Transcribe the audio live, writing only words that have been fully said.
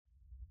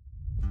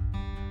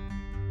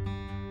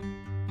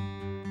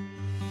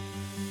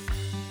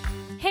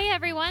Hey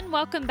everyone,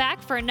 welcome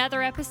back for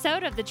another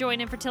episode of the Joy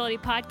in Infertility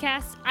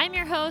Podcast. I'm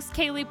your host,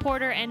 Kaylee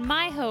Porter, and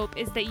my hope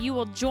is that you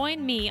will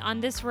join me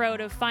on this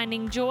road of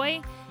finding joy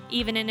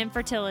even in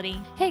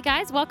infertility. Hey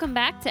guys, welcome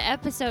back to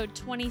episode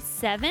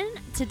 27.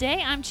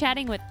 Today I'm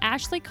chatting with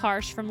Ashley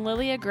Karsh from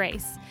Lilia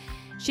Grace.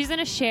 She's going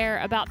to share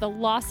about the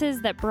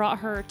losses that brought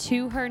her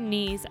to her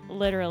knees,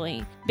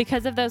 literally.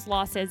 Because of those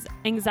losses,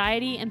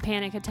 anxiety and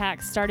panic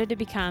attacks started to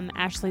become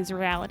Ashley's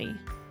reality.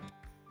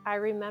 I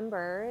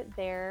remember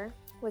there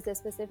was a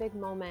specific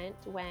moment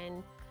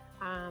when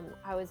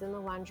I was in the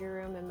laundry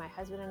room and my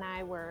husband and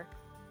I were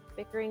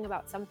bickering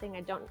about something.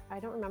 I don't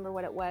remember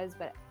what it was,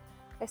 but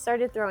I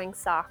started throwing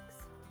socks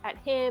at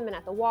him and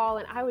at the wall,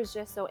 and I was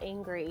just so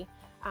angry.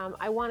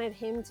 I wanted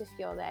him to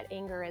feel that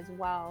anger as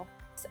well.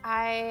 So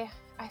I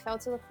fell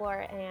to the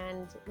floor,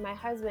 and my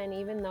husband,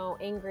 even though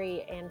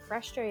angry and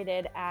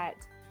frustrated at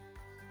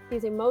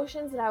these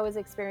emotions that I was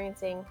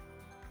experiencing,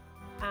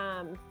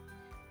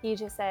 he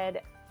just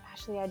said,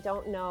 "Ashley, I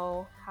don't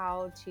know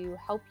how to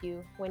help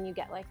you when you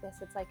get like this.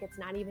 It's like it's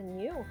not even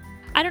you."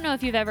 I don't know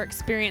if you've ever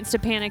experienced a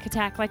panic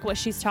attack like what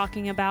she's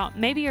talking about.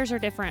 Maybe yours are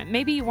different.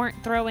 Maybe you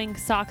weren't throwing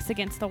socks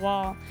against the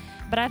wall,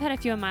 but I've had a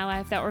few in my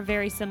life that were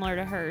very similar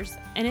to hers.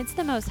 And it's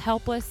the most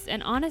helpless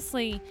and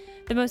honestly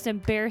the most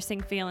embarrassing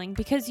feeling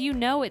because you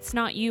know it's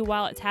not you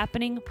while it's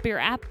happening, but you're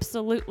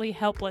absolutely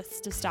helpless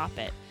to stop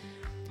it.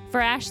 For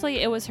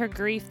Ashley, it was her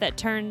grief that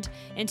turned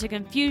into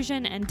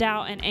confusion and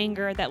doubt and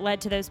anger that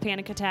led to those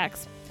panic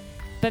attacks.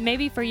 But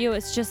maybe for you,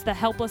 it's just the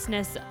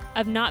helplessness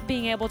of not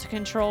being able to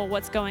control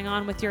what's going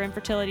on with your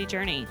infertility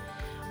journey.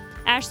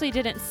 Ashley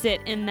didn't sit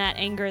in that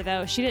anger,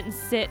 though. She didn't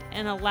sit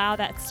and allow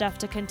that stuff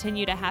to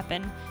continue to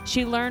happen.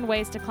 She learned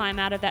ways to climb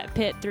out of that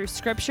pit through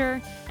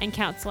scripture and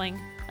counseling.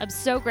 I'm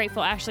so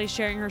grateful Ashley's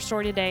sharing her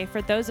story today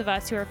for those of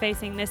us who are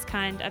facing this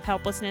kind of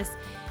helplessness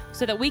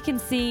so that we can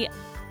see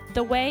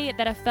the way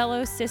that a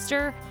fellow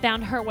sister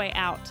found her way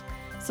out.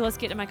 So let's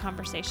get to my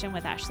conversation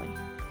with Ashley.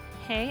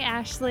 Hey,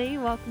 Ashley,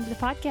 welcome to the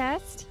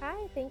podcast.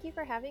 Hi, thank you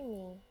for having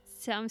me.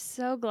 So I'm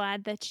so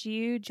glad that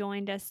you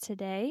joined us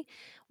today.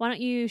 Why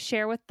don't you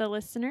share with the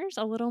listeners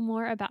a little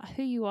more about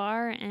who you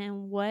are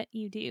and what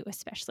you do,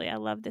 especially? I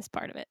love this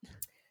part of it.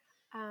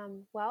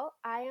 Well,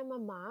 I am a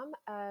mom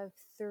of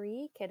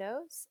 3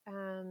 kiddos.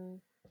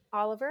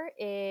 Oliver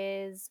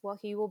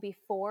he will be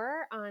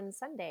 4 on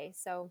Sunday.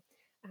 So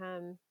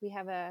we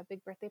have a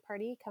big birthday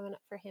party coming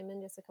up for him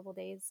in just a couple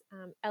days.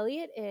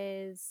 Elliot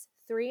is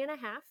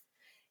 3.5.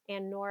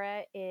 And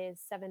Nora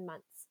is 7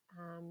 months.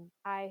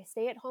 I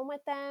stay at home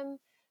with them.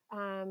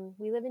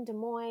 We live in Des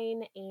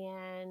Moines,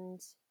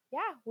 and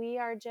we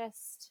are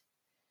just,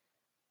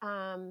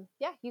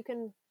 you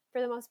can,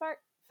 for the most part,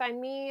 find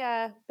me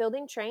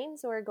building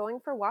trains or going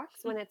for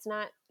walks when it's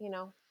not,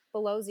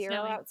 below zero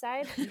Snowing.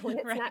 outside, when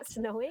it's Right. not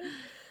snowing.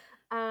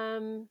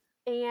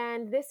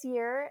 And this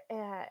year,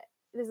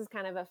 this is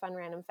kind of a fun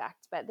random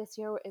fact, but this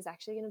year is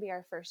actually going to be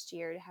our first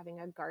year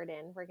having a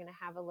garden. We're going to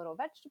have a little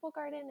vegetable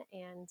garden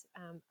and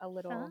a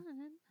little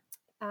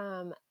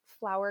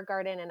flower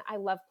garden. And I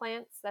love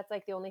plants. That's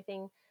like the only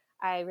thing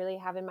I really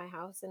have in my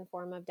house in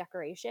form of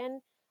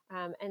decoration.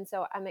 And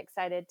so I'm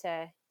excited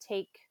to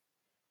take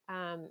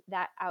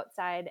that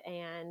outside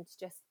and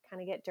just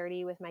kind of get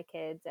dirty with my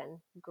kids and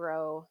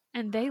grow.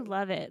 And they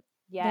love it.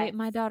 Yes.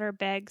 My daughter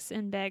begs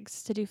and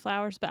begs to do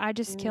flowers, but I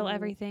just kill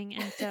everything.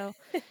 And so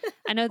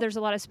I know there's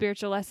a lot of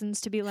spiritual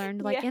lessons to be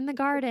learned, like in the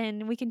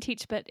garden we can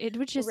teach, but it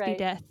would just be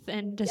death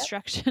and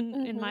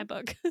destruction in my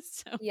book.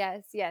 So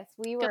Yes.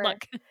 good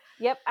luck.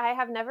 Yep. I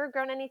have never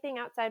grown anything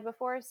outside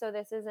before. So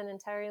this is an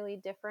entirely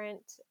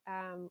different,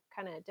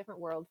 kind of different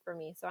world for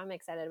me. So I'm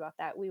excited about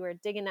that. We were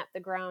digging up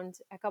the ground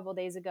a couple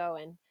days ago,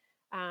 and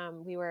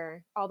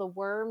all the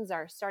worms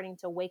are starting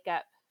to wake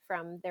up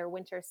from their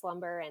winter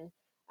slumber. And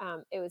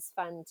it was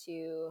fun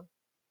to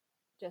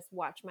just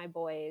watch my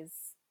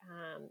boys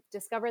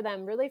discover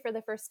them really for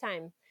the first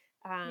time,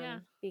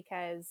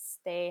 because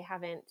they've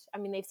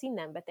seen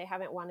them, but they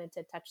haven't wanted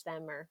to touch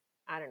them or,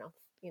 I don't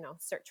know,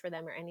 search for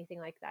them or anything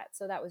like that.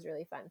 So that was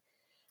really fun.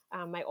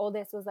 My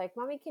oldest was like,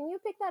 "Mommy, can you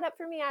pick that up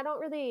for me? I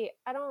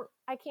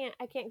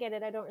can't get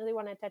it. I don't really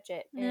want to touch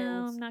it."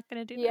 No, I'm not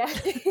going to do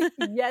that.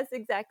 Yeah. Yes,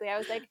 exactly. I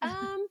was like,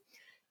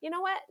 you know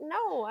what?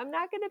 No, I'm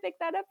not going to pick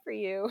that up for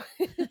you.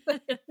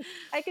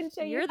 I can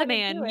show you. You're the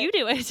man. You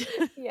do it.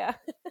 Yeah.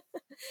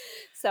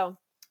 So,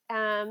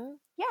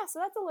 so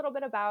that's a little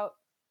bit about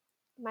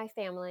my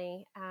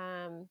family.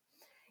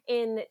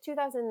 In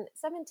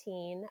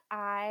 2017,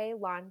 I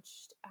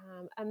launched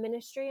a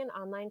ministry and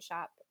online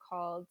shop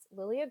called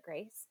Lilia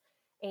Grace,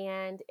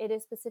 and it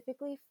is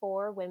specifically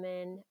for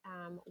women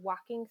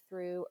walking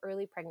through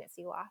early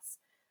pregnancy loss.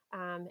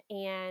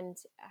 And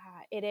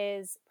it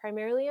is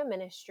primarily a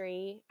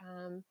ministry.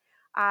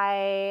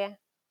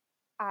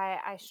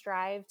 I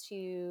strive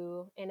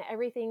to, in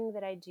everything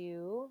that I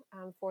do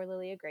for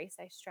Lilia Grace,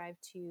 I strive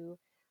to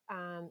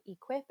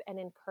equip and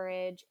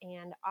encourage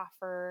and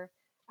offer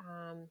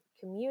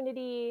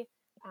community.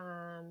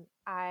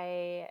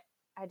 I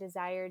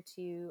desire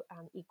to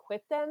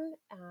equip them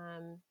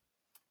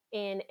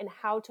in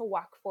how to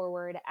walk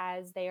forward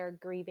as they are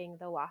grieving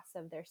the loss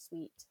of their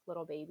sweet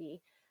little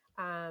baby.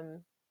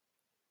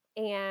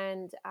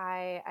 And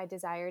I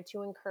desire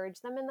to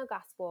encourage them in the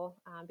gospel,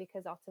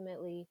 because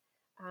ultimately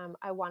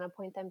I want to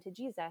point them to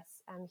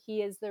Jesus.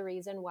 He is the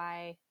reason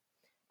why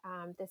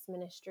this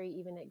ministry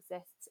even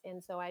exists.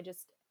 And so I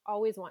just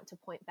always want to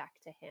point back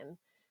to him.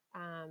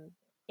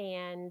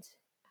 And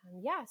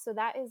yeah, so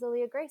that is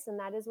Lily of Grace, and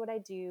that is what I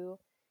do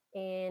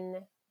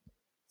in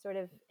sort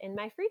of in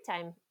my free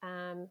time,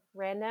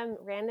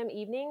 random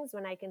evenings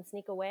when I can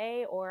sneak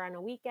away, or on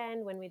a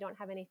weekend when we don't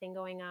have anything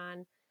going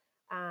on.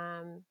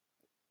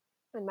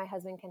 And my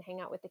husband can hang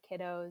out with the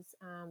kiddos.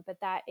 But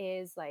that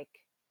is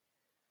like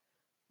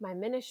my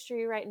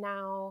ministry right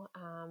now.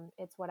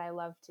 It's what I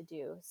love to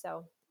do.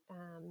 So,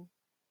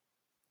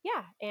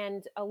 yeah.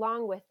 And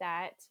along with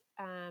that,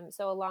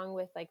 so along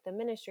with like the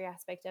ministry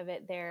aspect of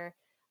it there,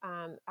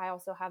 I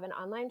also have an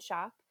online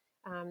shop.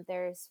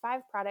 There's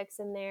 5 products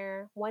in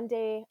there. One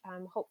day,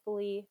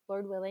 hopefully,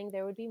 Lord willing,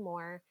 there would be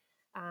more.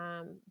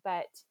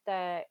 But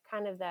the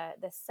kind of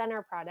the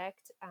center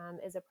product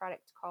is a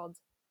product called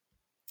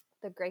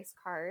the Grace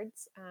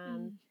Cards,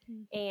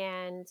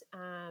 and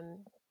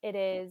it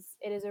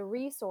is a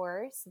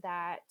resource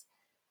that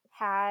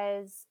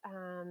has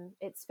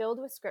it's filled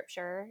with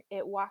scripture.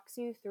 It walks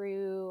you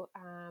through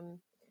kind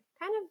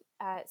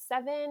of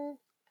 7,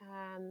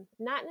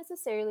 not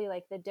necessarily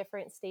like the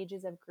different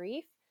stages of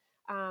grief,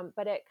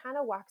 but it kind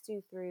of walks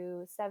you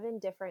through 7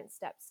 different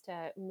steps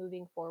to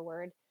moving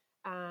forward.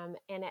 And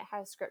it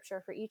has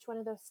scripture for each one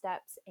of those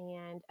steps,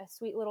 and a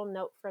sweet little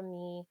note from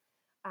me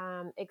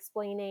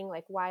explaining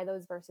like why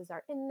those verses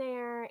are in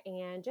there,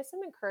 and just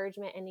some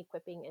encouragement and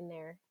equipping in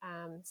there.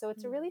 So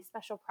it's a really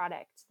special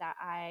product that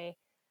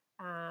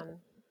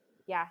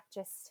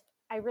just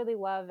I really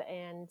love,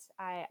 and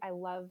I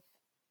love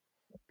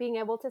being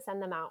able to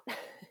send them out.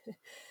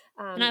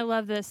 And I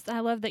love this. I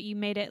love that you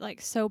made it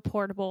like so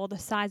portable. The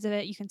size of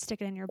it, you can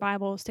stick it in your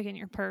Bible, stick it in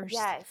your purse.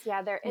 Yes,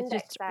 yeah, they're It's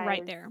index just sized.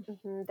 right there.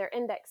 They're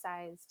index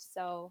sized,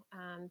 so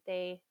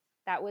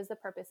that was the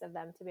purpose of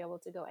them, to be able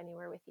to go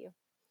anywhere with you.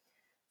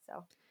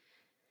 So.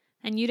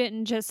 And you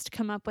didn't just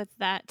come up with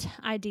that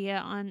idea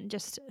on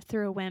just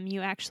through a whim.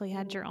 You actually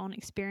had your own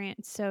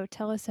experience. So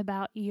tell us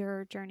about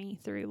your journey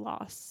through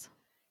loss.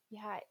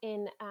 Yeah,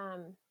 in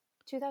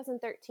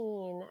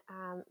 2013,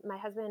 my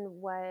husband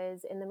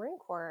was in the Marine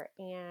Corps,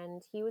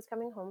 and he was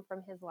coming home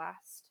from his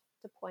last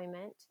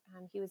deployment.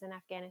 He was in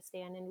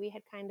Afghanistan, and we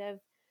had kind of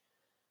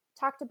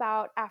talked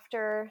about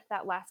after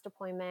that last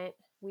deployment,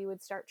 we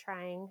would start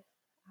trying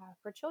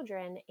for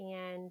children.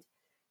 And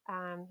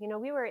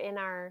we were in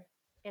our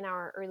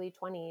early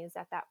 20s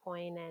at that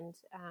point, and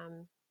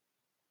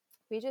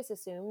we just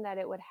assumed that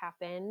it would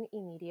happen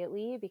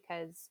immediately,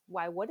 because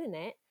why wouldn't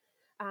it?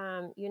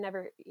 You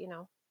never,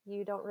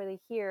 you don't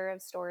really hear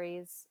of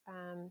stories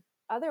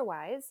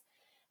otherwise.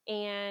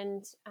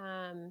 And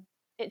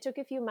it took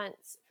a few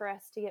months for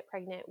us to get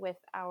pregnant with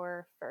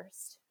our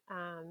first.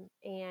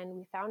 And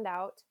we found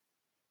out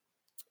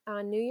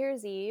on New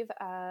Year's Eve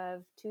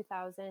of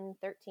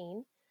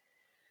 2013.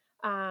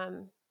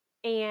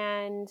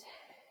 And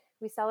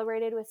we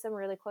celebrated with some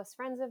really close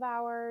friends of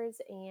ours,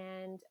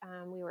 and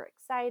we were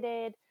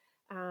excited,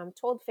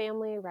 told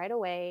family right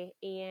away.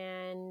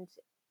 And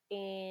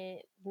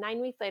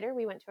 9 weeks later,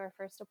 we went to our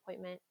first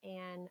appointment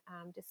and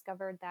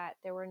discovered that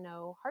there were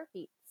no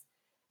heartbeats.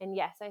 And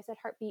yes, I said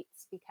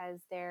heartbeats because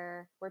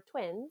there were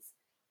twins.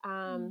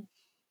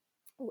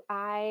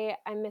 I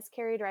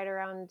miscarried right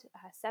around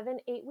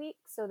 7-8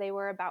 weeks, so they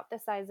were about the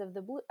size of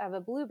a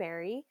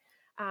blueberry,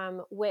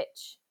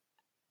 which,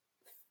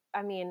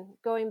 I mean,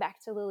 going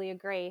back to Lily of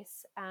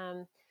Grace,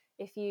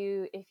 if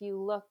you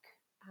look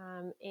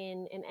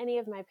in any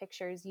of my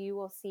pictures, you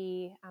will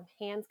see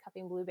hands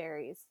cupping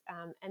blueberries,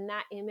 and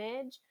that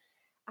image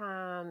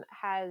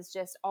has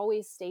just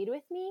always stayed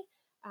with me.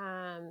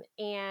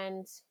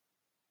 And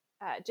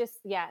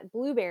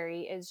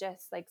blueberry is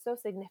just like so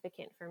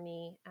significant for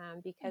me,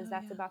 because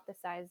that's about the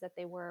size that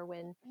they were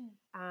when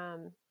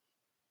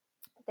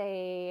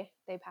they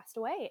passed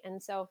away.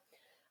 And so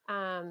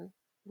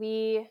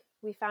we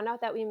found out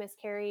that we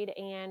miscarried,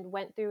 and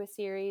went through a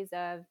series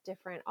of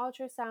different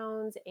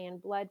ultrasounds and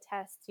blood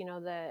tests,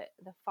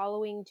 the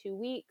following 2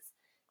 weeks,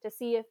 to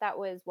see if that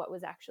was what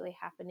was actually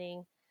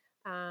happening.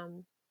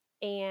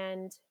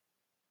 And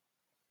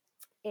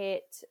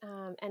it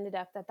ended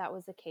up that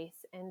was the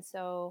case. And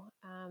so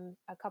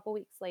a couple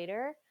weeks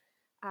later,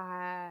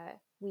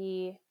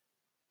 we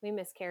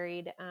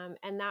miscarried,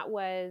 and that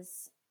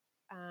was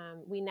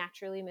we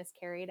naturally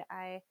miscarried.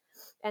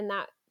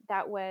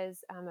 That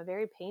was a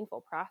very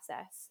painful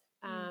process.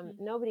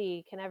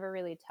 Nobody can ever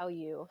really tell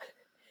you,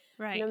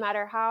 right? No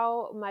matter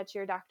how much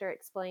your doctor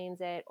explains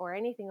it or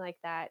anything like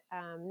that,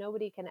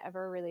 nobody can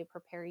ever really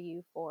prepare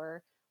you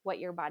for what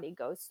your body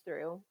goes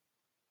through.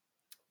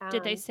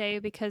 Did they say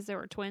because there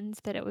were twins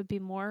that it would be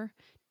more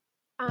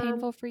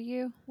painful for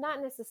you?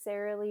 Not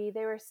necessarily.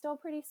 They were still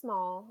pretty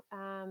small.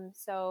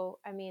 So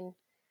I mean,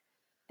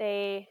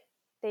 they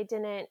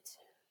didn't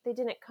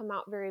come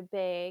out very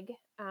big.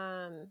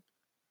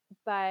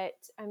 but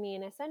I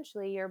mean,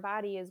 essentially, your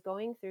body is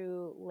going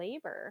through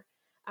labor,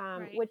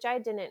 Right. which I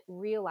didn't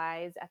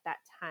realize at that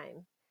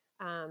time.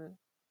 Um,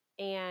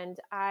 and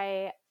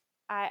I,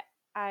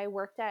 I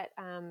worked at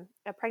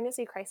a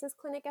pregnancy crisis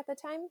clinic at the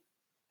time,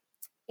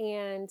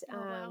 and Oh,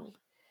 wow.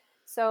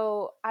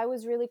 so I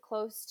was really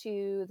close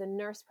to the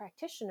nurse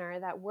practitioner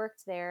that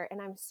worked there,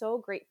 and I'm so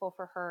grateful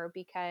for her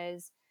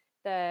because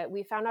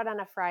we found out on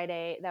a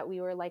Friday that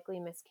we were likely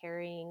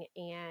miscarrying,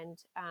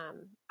 and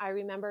I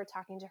remember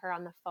talking to her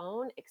on the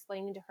phone,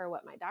 explaining to her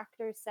what my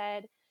doctor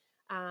said,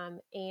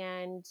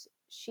 and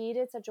she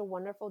did such a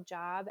wonderful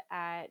job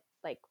at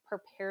like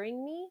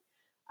preparing me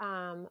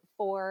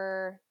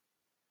for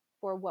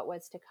what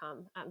was to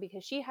come,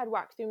 because she had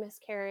walked through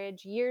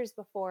miscarriage years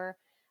before,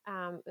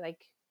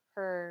 like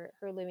her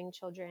living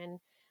children,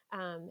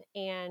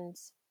 and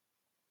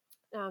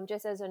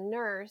just as a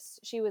nurse,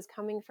 she was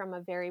coming from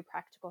a very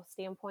practical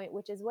standpoint,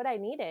 which is what I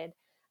needed.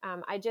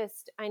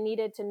 I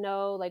needed to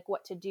know like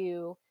what to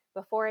do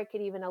before I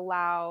could even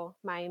allow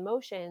my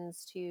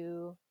emotions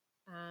to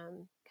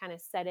kind of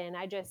set in.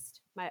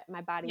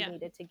 My body Yeah.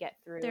 needed to get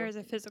There through. is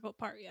a physical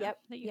part, yeah, Yep,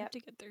 that you have yep.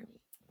 to get through.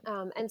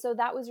 And so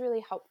that was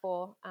really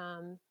helpful.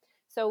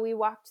 So we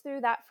walked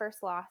through that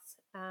first loss,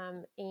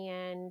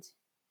 and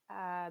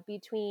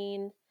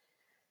between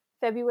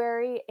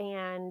February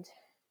and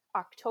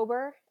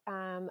October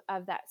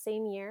of that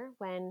same year,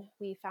 when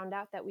we found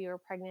out that we were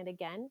pregnant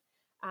again,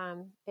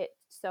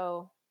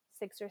 so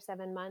 6 or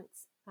 7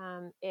 months.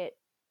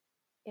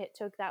 It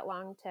took that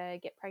long to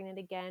get pregnant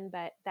again,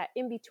 but that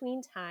in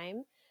between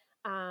time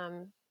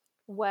um,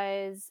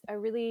 was a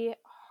really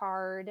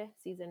hard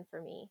season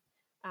for me.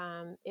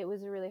 It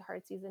was a really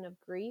hard season of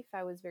grief.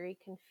 I was very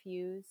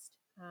confused.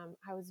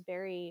 I was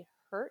very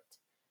hurt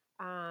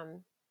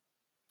um,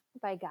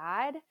 by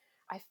God.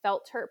 I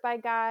felt hurt by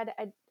God.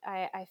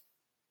 I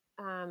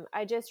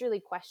just really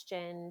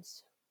questioned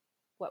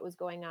what was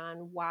going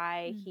on,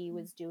 why He Mm-hmm.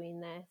 was doing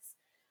this,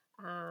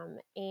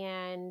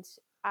 and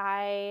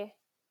I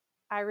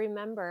I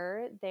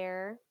remember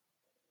there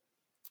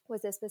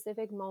was a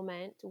specific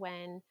moment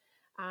when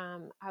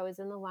I was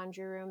in the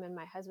laundry room and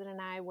my husband and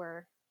I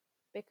were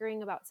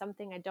bickering about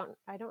something. I don't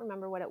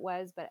remember what it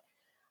was, but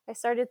I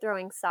started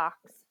throwing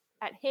socks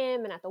at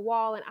him and at the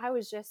wall, and I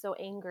was just so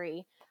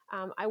angry.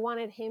 I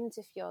wanted him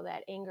to feel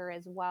that anger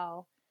as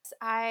well.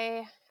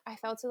 I I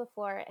fell to the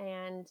floor,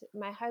 and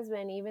my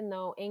husband, even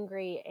though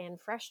angry and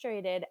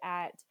frustrated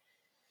at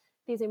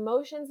these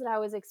emotions that I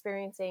was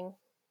experiencing,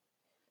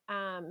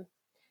 um,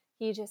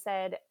 he just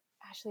said,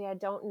 Ashley, I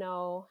don't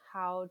know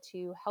how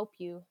to help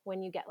you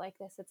when you get like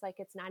this. It's like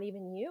it's not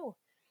even you.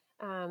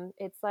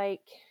 It's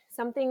like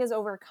something is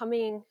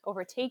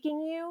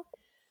overtaking you,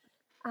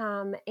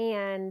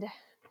 and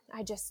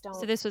I just So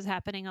don't. this was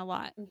happening a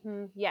lot.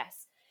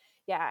 Yes,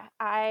 yeah.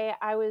 I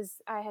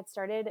had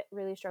started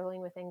really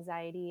struggling with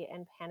anxiety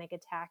and panic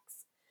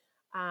attacks,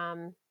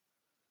 um,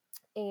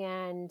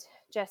 and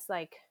just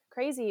like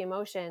crazy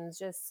emotions,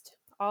 just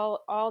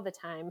all the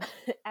time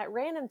at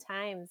random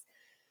times.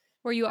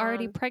 Were you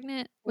already Um,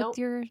 pregnant with nope,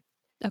 your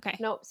Okay.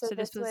 nope. So So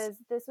this this was was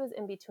this was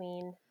in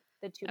between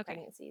the two okay.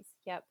 pregnancies.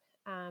 Yep.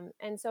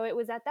 And so it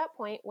was at that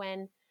point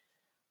when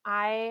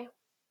I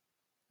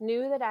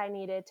knew that I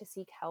needed to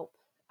seek help.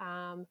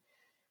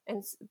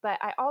 But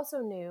I also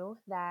knew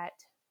that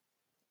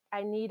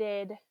I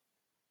needed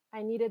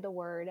I needed the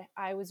word.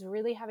 I was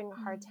really having a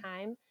hard Mm.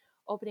 time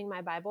opening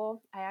my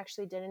Bible. I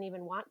actually didn't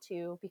even want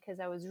to because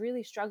I was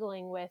really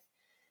struggling with,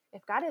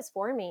 if God is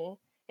for me,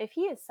 if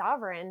He is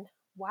sovereign,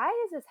 why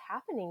is this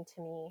happening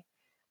to me?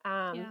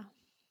 Um, Yeah.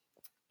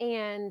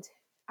 and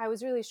I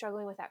was really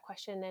struggling with that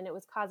question, and it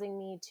was causing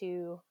me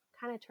to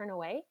kind of turn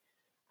away.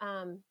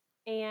 Um,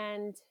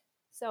 and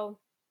so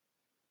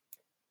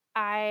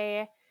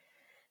I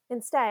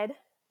instead,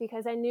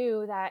 because I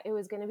knew that it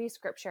was going to be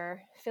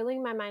scripture,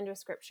 filling my mind with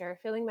scripture,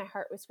 filling my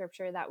heart with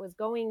scripture that was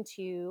going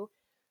to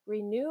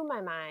renew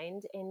my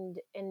mind and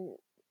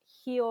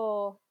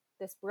heal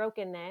this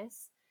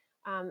brokenness,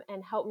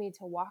 and help me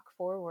to walk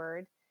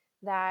forward,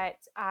 that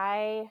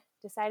I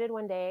decided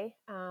one day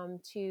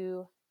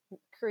to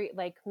create,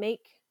 like,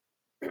 make,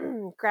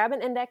 grab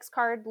an index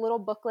card, little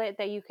booklet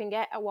that you can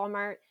get at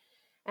Walmart,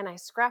 and I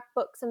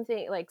scrapbooked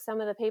something, like some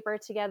of the paper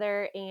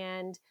together,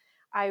 and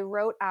I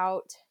wrote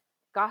out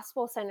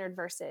gospel centered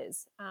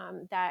verses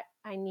that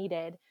I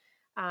needed.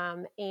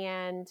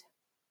 And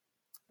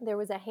there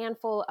was a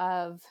handful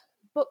of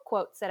book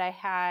quotes that I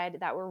had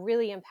that were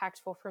really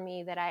impactful for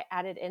me that I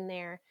added in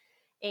there.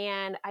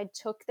 And I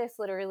took this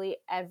literally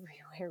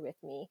everywhere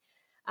with me.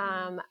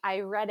 Mm. I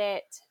read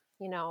it,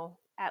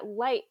 at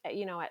light, at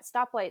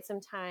stoplights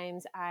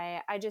sometimes.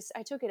 I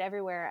took it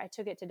everywhere. I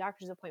took it to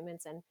doctor's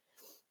appointments, and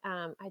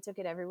I took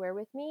it everywhere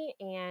with me.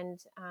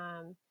 And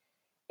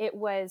it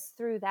was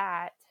through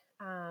that,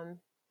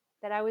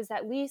 that I was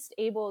at least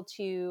able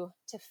to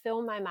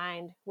fill my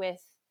mind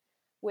with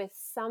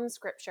some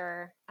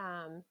scripture,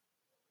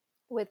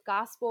 with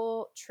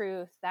gospel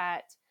truth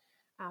that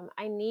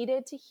I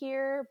needed to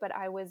hear, but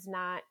I was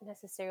not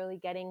necessarily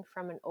getting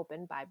from an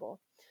open Bible.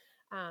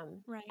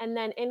 Right. And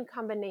then in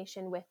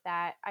combination with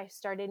that, I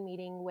started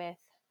meeting with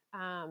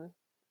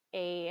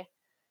a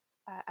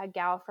a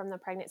gal from the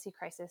Pregnancy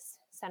Crisis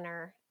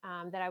Center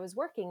that I was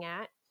working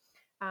at.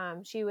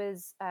 She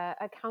was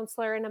a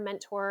counselor and a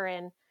mentor,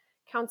 and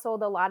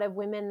counseled a lot of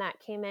women that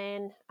came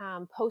in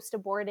post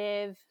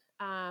abortive,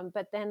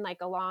 but then like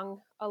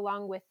along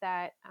with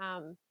that,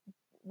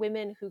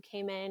 women who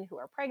came in who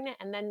are pregnant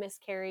and then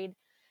miscarried,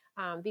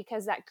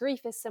 because that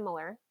grief is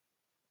similar.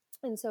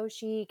 And so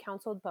she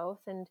counseled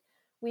both, and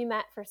we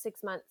met for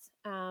 6 months,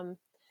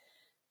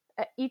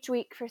 each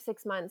week for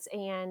 6 months,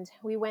 and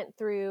we went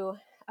through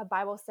a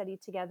Bible study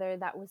together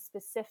that was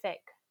specific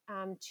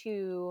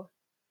to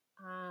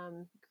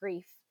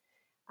grief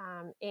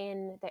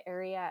in the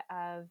area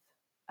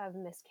of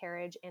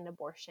miscarriage and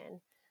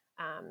abortion.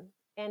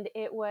 And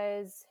it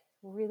was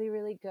really,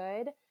 really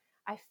good.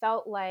 I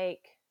felt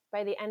like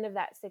by the end of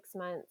that 6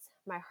 months,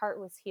 my heart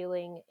was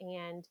healing.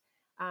 And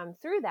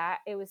through that,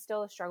 it was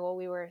still a struggle.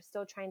 We were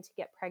still trying to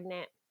get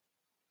pregnant.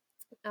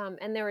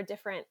 And there were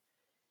different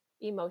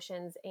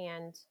emotions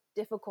and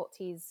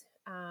difficulties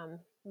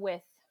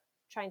with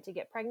trying to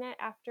get pregnant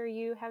after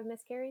you have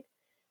miscarried.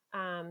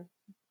 Um,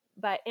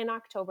 but in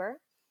October,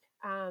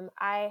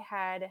 I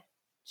had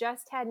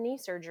just had knee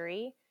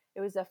surgery.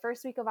 It was the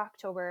first week of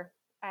October.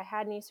 I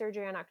had knee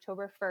surgery on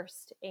October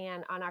 1st,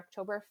 and on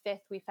October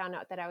 5th, we found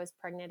out that I was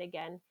pregnant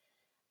again.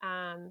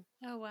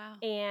 Oh, wow.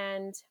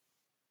 And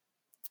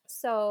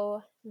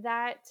so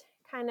that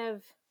kind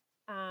of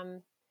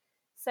um,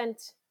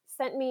 sent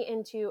me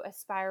into a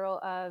spiral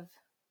of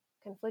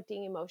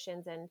conflicting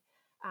emotions, and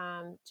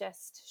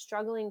just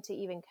struggling to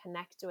even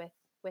connect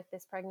with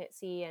this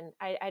pregnancy. And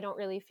I don't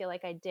really feel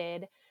like I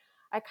did.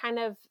 I kind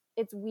of,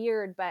 it's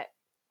weird, but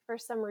for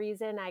some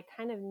reason, I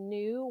kind of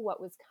knew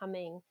what was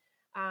coming.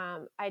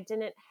 I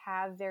didn't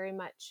have very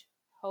much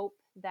hope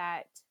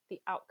that the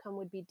outcome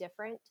would be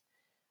different.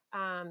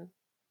 Um,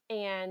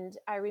 and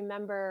I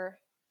remember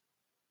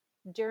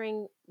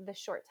during the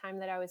short time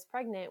that I was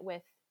pregnant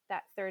with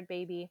that third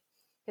baby,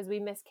 because we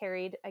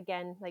miscarried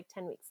again like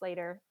 10 weeks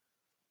later.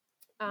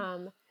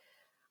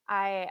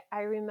 I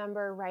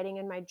remember writing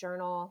in my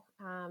journal,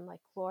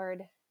 like,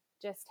 Lord,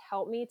 just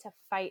help me to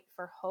fight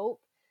for hope.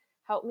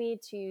 Help me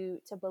to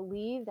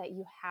believe that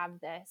you have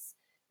this,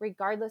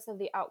 regardless of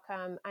the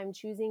outcome. I'm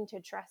choosing to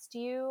trust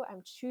you.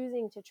 I'm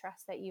choosing to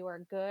trust that you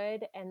are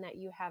good and that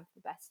you have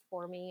the best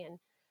for me.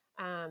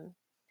 And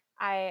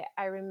I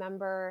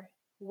remember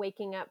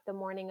waking up the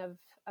morning of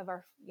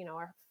our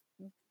our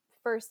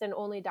first and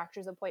only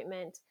doctor's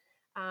appointment,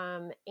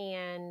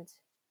 and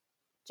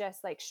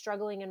just like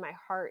struggling in my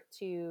heart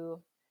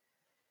to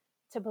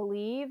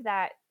believe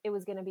that it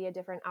was going to be a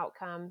different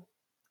outcome.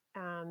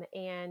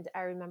 And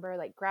I remember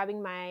like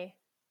grabbing my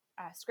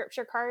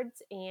scripture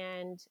cards,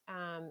 and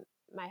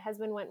my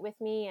husband went with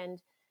me,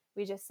 and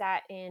we just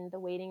sat in the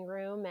waiting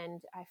room,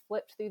 and I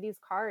flipped through these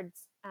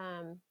cards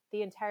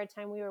the entire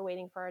time we were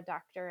waiting for our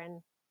doctor.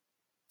 And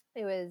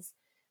it was,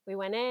 we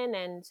went in,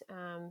 and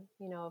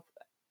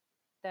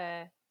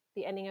the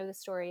the ending of the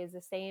story is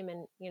the same.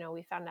 And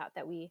we found out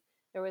that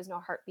there was no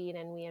heartbeat,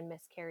 and we had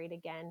miscarried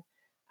again.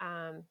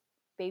 um,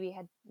 Baby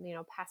had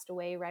passed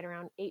away right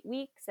around 8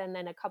 weeks, and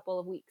then a couple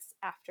of weeks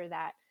after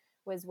that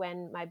was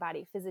when my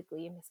body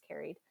physically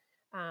miscarried.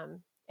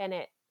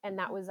 And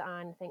that was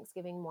on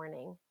Thanksgiving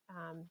morning.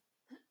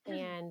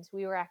 And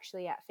we were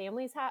actually at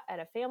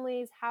a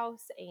family's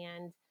house.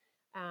 And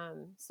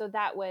so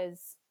that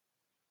was,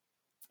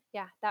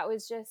 yeah, that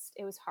was just,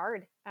 it was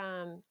hard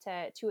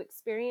to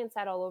experience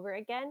that all over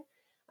again.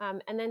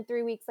 And then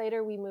 3 weeks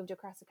later, we moved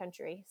across the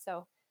country.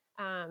 So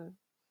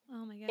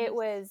Oh, my it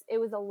goodness.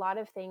 was a lot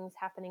of things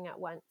happening at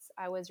once.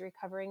 I was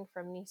recovering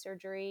from knee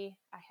surgery.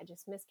 I had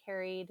just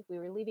miscarried. We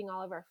were leaving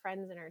all of our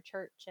friends in our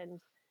church and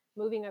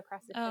moving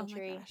across the Oh, my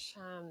country, gosh.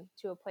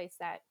 to a place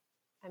that,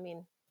 I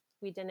mean,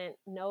 we didn't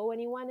know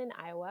anyone in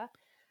Iowa,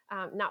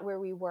 not where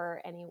we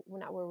were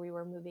not where we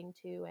were moving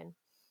to.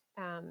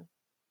 Um,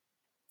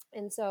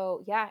 and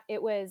so, yeah,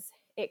 it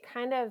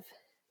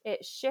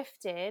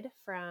shifted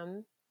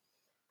from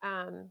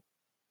um,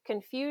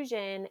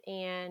 confusion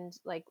and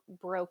like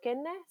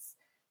brokenness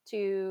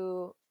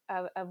to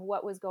of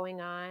what was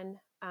going on,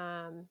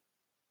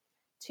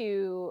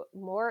 to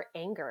more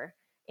anger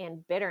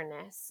and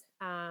bitterness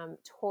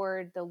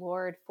toward the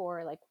Lord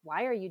for like,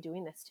 why are you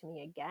doing this to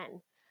me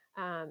again?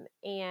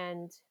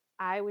 And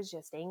I was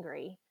just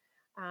angry.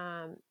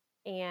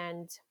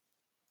 And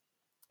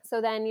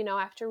so then,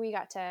 after we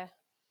got to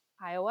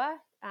Iowa,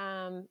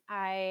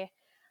 I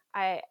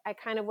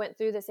kind of went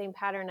through the same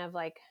pattern of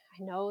like,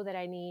 I know that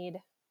I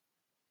need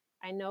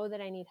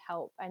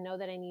help. I know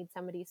that I need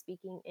somebody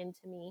speaking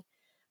into me,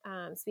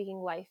 speaking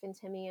life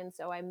into me. And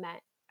so I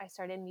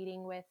started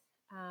meeting with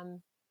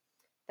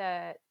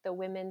the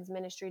women's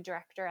ministry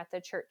director at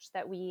the church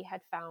that we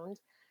had found.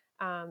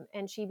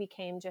 And she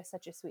became just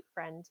such a sweet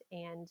friend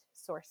and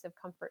source of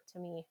comfort to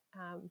me,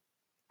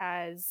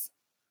 as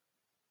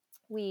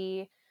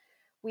we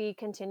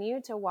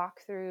continue to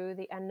walk through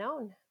the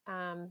unknown.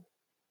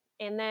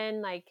 And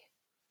then, like,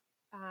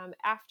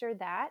 after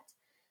that,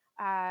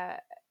 uh,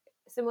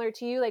 similar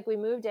to you, like we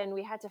moved in,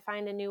 we had to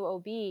find a new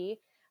OB.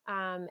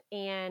 And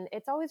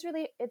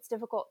it's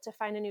difficult to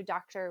find a new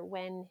doctor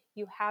when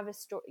you have a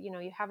story,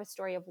 you have a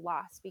story of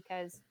loss,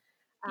 because,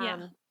 Yeah.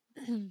 um,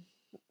 for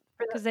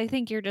the, Because they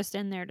think you're just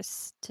in there to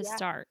yeah.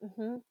 start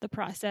Hmm. the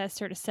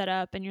process or to set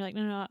up, and you're like,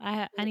 no,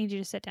 I need you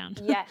to sit down.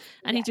 Yes.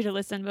 I need Yes. you to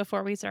listen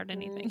before we start Hmm.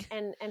 anything.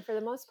 And for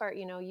the most part,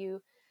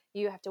 you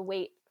have to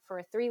wait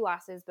for 3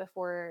 losses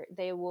before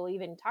they will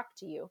even talk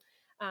to you.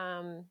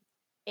 Um,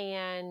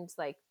 and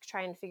like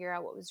try and figure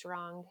out what was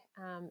wrong.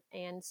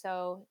 And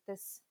so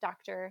this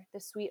doctor, the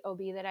sweet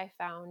OB that I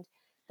found,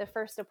 the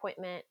first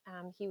appointment,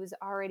 he was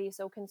already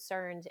so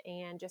concerned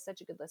and just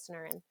such a good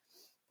listener. And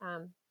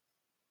um,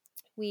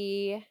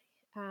 we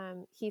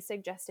he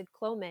suggested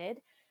Clomid,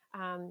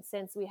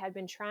 since we had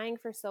been trying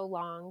for so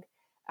long.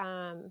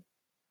 Um,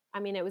 I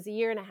mean, it was a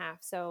year and a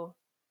half, so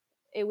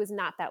it was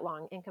not that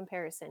long in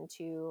comparison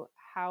to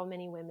how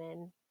many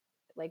women,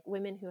 like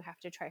women who have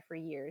to try for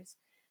years.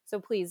 So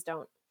please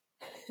don't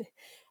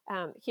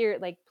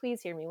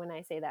please hear me when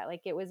I say that.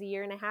 Like, it was a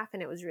year and a half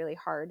and it was really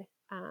hard,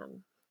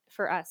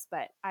 for us.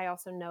 But I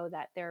also know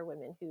that there are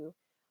women who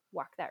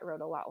walk that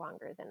road a lot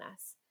longer than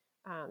us.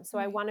 So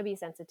I Right. want to be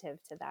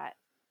sensitive to that.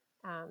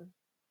 Um,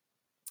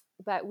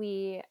 but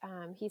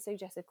he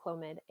suggested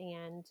Clomid,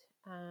 and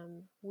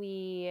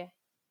we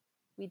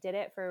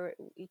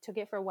took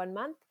it for 1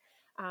 month,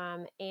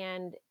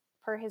 and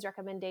per his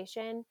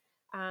recommendation,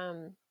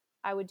 um,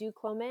 I would do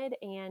Clomid,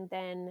 and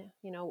then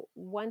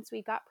once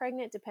we got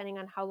pregnant, depending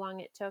on how long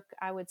it took,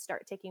 I would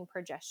start taking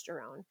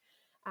progesterone,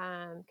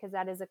 because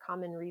that is a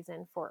common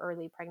reason for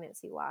early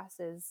pregnancy loss,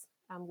 is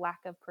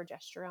lack of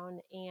progesterone.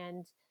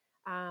 And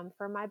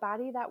for my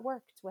body, that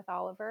worked with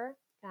Oliver.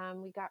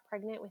 We got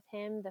pregnant with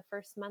him the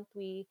first month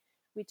we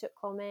took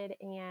Clomid,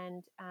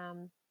 and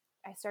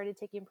I started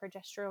taking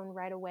progesterone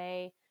right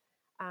away.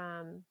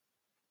 Um,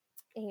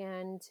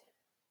 and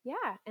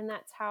yeah, and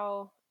that's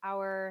how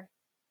our,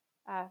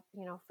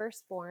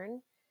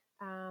 firstborn,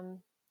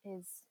 um,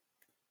 is,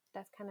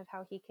 that's kind of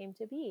how he came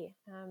to be.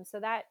 So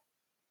that,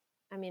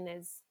 I mean,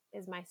 is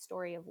my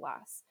story of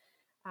loss,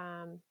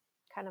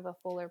 kind of a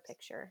fuller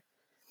picture.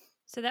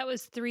 So that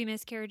was 3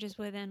 miscarriages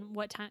within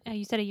what time?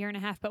 You said a year and a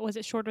half, but was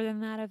it shorter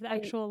than that of the A,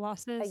 actual a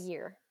losses?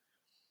 year.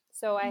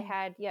 So I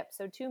had,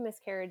 so 2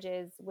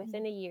 miscarriages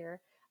within a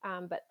year.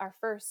 But our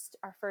first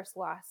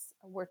loss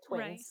were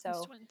Right. twins. Those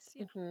So, twins.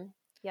 Yeah.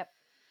 yep.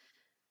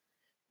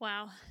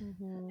 Wow.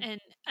 Hmm.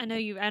 And I know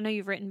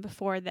you've written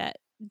before that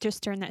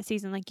just during that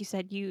season, like you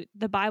said,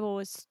 the Bible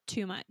was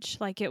too much.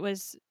 Like it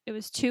was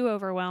too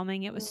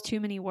overwhelming. It was too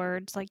many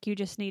words. Like you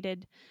just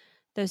needed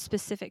those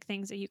specific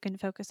things that you can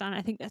focus on.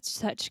 I think that's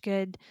such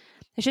good.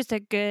 It's just a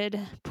good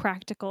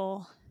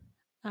practical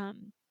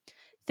um,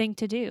 thing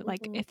to do.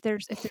 Like Hmm. if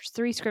there's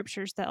 3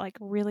 scriptures that like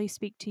really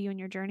speak to you in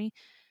your journey,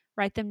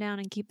 write them down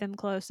and keep them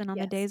close. And on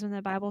the Yes. days when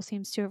the Bible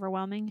seems too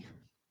overwhelming,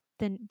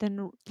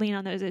 then lean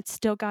on those. It's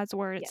still God's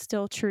word. It's Yes.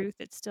 still truth.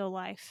 It's still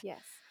life.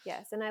 Yes,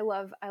 yes. And I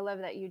love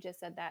that you just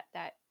said that,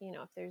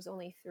 if there's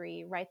only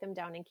 3, write them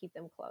down and keep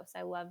them close.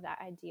 I love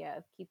that idea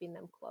of keeping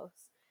them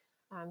close.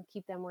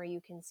 Keep them where you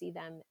can see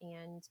them,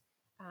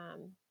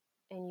 um,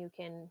 and you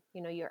can,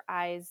 your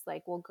eyes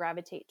like will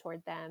gravitate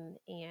toward them.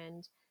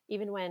 And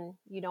even when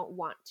you don't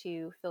want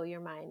to fill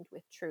your mind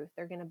with truth,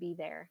 they're going to be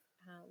there.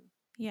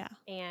 Yeah.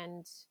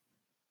 And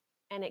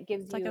it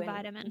gives It's like you a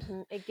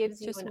vitamin. it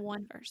gives you Just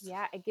one verse.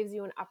 yeah, it gives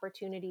you an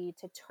opportunity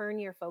to turn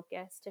your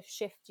focus, to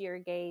shift your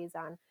gaze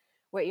on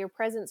what your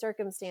present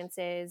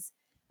circumstances,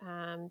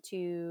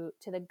 to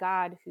the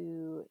God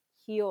who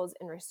heals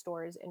and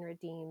restores and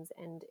redeems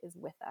and is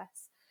with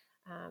us.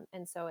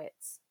 And so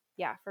it's,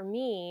 yeah, for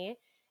me,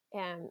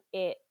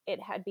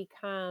 it had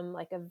become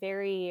like a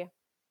very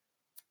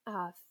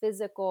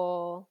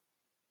physical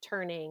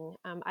turning.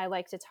 I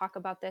like to talk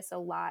about this a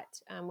lot,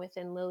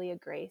 within Lilia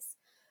Grace.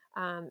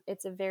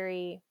 It's a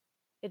very,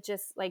 it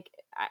just like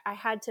I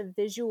had to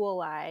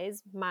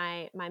visualize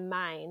my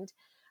mind,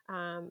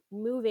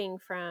 moving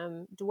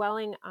from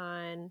dwelling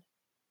on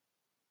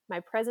my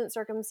present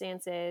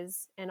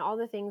circumstances and all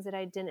the things that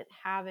I didn't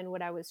have and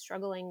what I was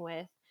struggling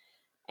with,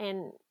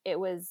 and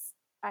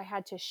I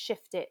had to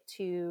shift it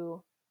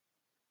to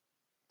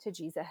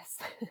Jesus.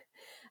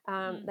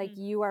 Like,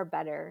 Mm-hmm. you are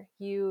better.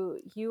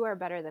 You are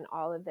better than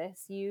all of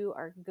this. You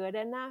are good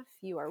enough.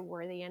 You are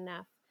worthy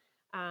enough.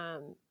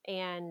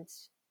 And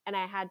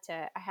I had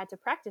to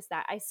practice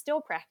that. I still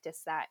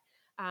practice that,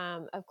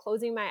 of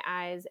closing my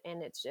eyes,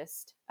 and it's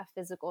just a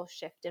physical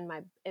shift in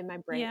my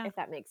brain, Yeah. if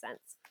that makes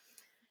sense.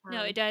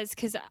 No, it Um, does,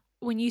 because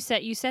when you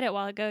said it a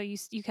while ago,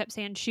 you kept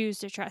saying choose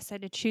to trust. I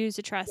had to choose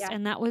to trust, yeah.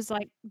 and that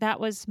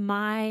was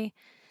my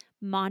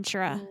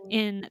mantra Mm,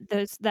 in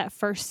that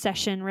first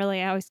session.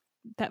 Really, I was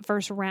that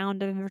first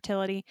round of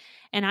infertility,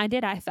 and I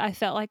did. I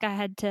felt like I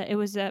had to. It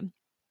was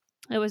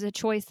a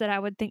choice that I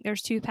would think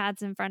there's 2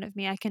 paths in front of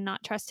me. I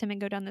cannot trust him and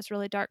go down this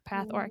really dark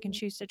path, or I can mm,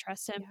 choose to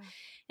trust him. yeah.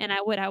 And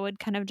I would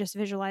kind of just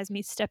visualize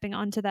me stepping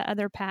onto that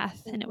other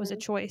path, and it was a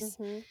Hmm. choice.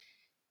 Hmm.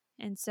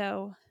 And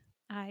so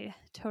I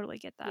totally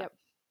get that. Yep.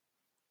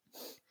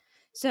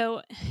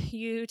 So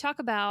you talk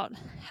about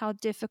how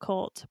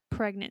difficult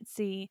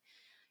pregnancy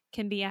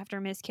can be after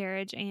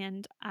miscarriage,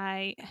 and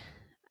I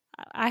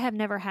have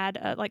never had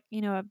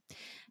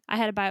I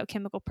had a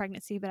biochemical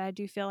pregnancy, but I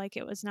do feel like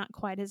it was not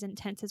quite as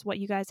intense as what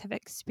you guys have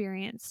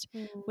experienced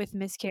Mm. with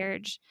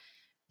miscarriage.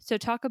 So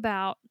talk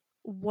about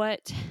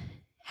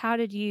how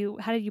did you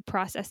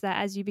process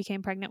that as you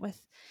became pregnant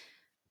with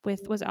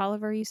was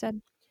Oliver, you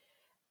said?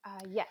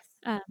 Yes.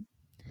 Um,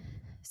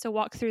 so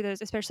walk through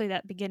those, especially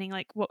that beginning,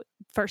 like what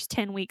first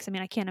 10 weeks. I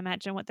mean, I can't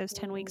imagine what those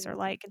 10 weeks are Mm.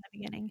 like in the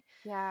beginning.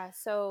 Yeah.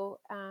 So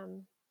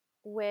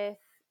with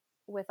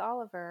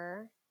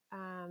Oliver,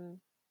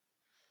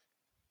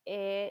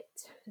 it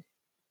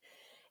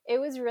it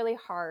was really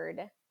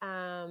hard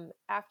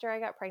after I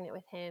got pregnant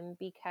with him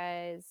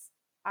because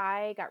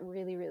I got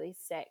really really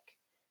sick,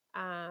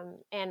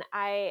 and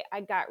I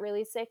got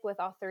really sick with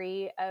all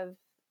three of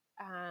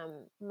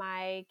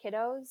my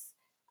kiddos,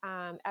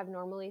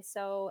 abnormally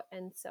so,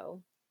 and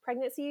so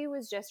pregnancy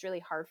was just really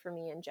hard for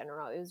me in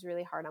general. It was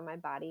really hard on my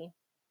body,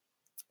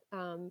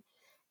 um,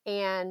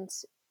 and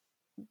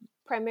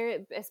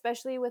primarily,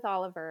 especially with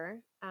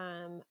Oliver,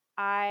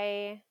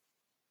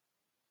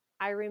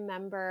 I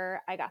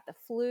remember I got the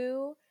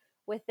flu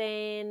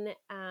within,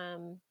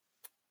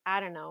 I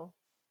don't know,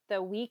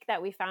 the week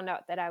that we found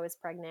out that I was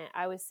pregnant.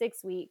 I was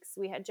 6 weeks.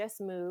 We had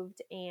just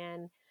moved,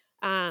 and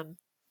um,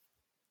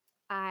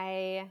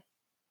 I,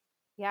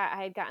 yeah,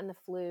 I had gotten the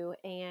flu,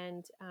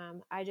 and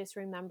I just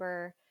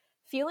remember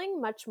feeling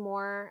much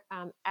more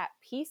at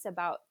peace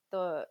about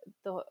the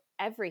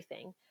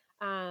everything.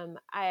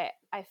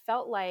 I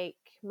felt like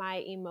my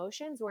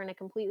emotions were in a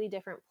completely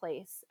different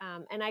place,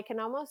 and I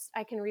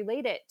can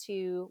relate it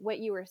to what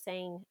you were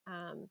saying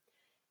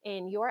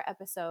in your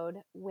episode,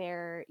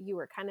 where you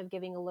were kind of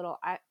giving a little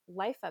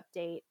life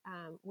update,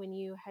 when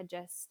you had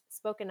just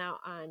spoken out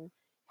on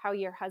how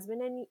you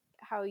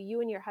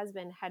and your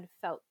husband had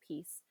felt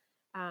peace,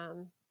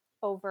 um,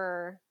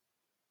 over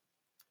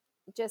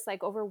just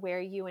like over where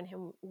you and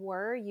him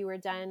were. You were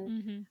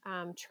done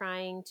Mm-hmm.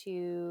 trying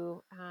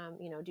to,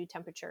 do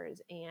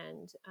temperatures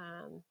and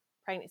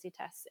pregnancy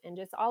tests and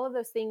just all of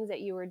those things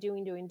that you were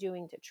doing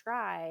to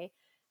try.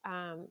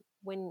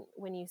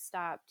 When you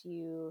stopped,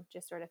 you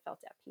just sort of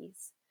felt at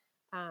peace.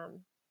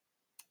 Um,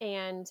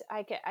 and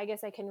I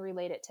guess I can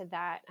relate it to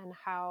that, and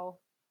how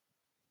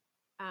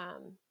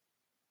um,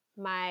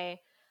 my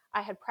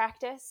I had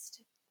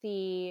practiced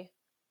the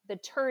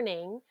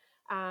turning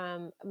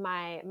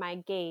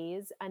my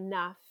gaze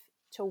enough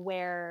to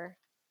where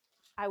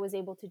I was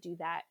able to do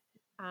that.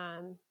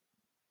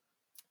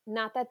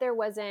 Not that there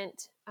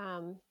wasn't,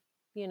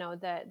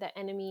 the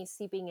enemy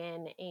seeping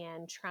in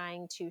and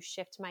trying to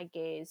shift my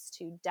gaze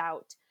to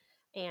doubt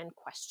and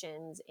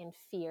questions and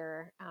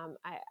fear.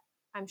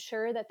 I'm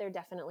sure that there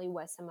definitely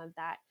was some of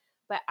that,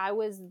 but I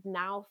was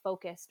now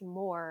focused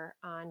more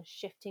on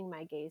shifting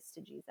my gaze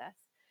to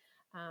Jesus.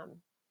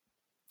 Um,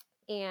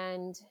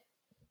 and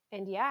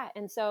yeah,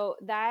 and so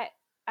that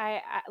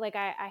I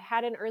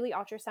had an early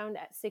ultrasound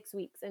at 6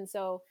 weeks, and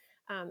so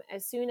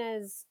as soon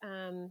as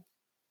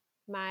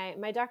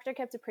my doctor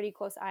kept a pretty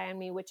close eye on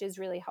me, which is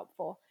really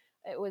helpful.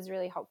 It was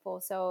really helpful.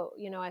 So,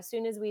 as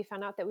soon as we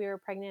found out that we were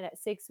pregnant at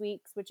 6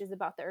 weeks, which is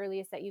about the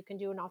earliest that you can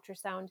do an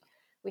ultrasound,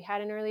 we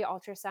had an early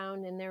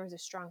ultrasound, and there was a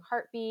strong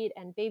heartbeat,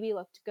 and baby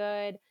looked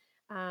good.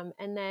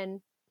 And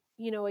then,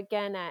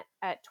 again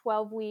at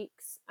 12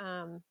 weeks,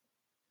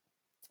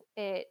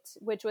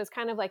 which was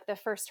kind of like the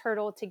first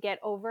hurdle to get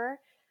over.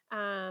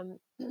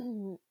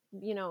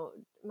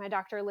 My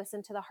doctor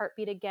listened to the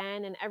heartbeat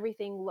again, and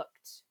everything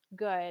looked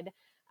good.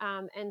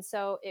 And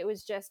so it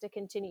was just a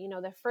continue,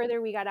 the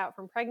further we got out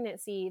from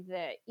pregnancy,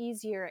 the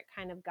easier it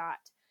kind of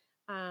got,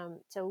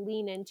 to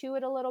lean into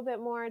it a little bit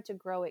more, to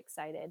grow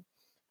excited.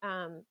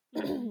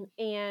 Mm-hmm.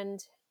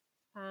 And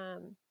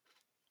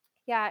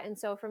yeah, and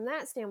so from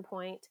that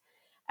standpoint,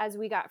 as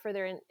we got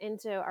further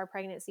into our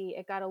pregnancy,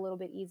 it got a little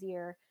bit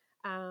easier,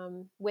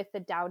 with the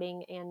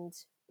doubting and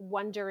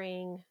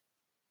wondering,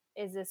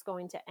 is this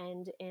going to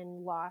end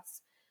in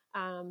loss?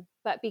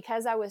 But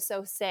because I was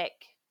so sick,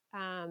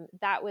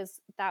 that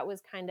was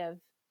kind of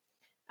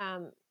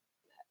um,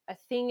 a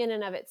thing in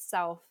and of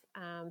itself,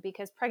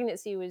 because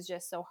pregnancy was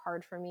just so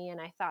hard for me, and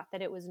I thought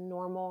that it was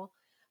normal.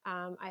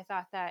 I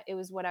thought that it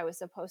was what I was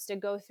supposed to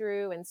go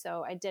through, and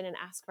so I didn't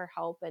ask for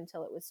help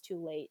until it was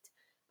too late.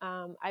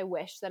 I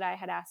wish that I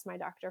had asked my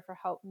doctor for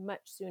help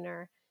much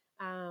sooner,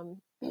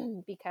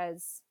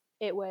 because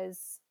it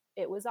was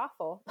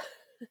awful.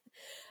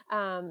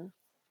 um,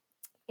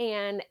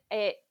 and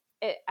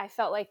I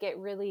felt like it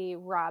really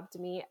robbed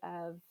me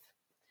of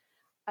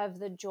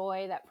the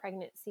joy that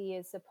pregnancy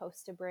is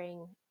supposed to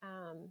bring,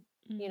 in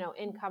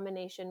Mm-hmm.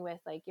 combination with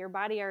like your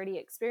body already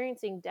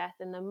experiencing death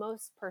in the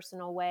most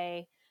personal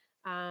way.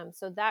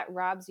 So that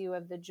robs you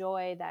of the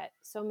joy that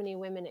so many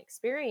women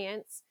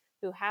experience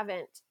who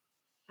haven't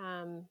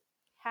um,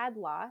 had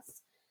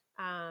loss.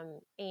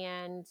 And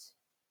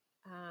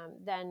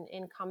then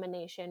in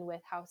combination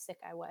with how sick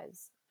I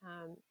was,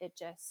 it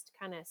just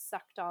kind of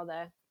sucked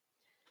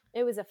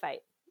it was a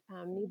fight.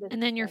 Needless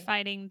And to then you're say.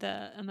 fighting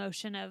the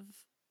emotion of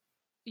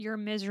you're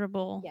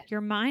miserable. Yes.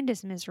 Your mind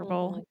is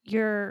miserable. Mm-hmm.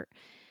 You're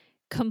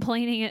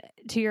complaining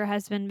to your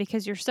husband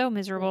because you're so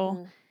miserable,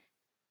 Mm-hmm.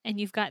 and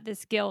you've got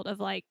this guilt of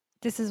like,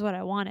 this is what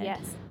I wanted.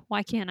 Yes.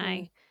 Why can't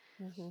I?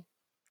 Mm-hmm.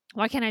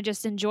 Why can't I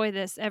just enjoy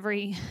this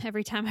every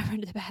time I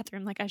run to the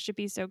bathroom? Like, I should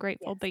be so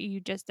grateful,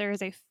 Yes.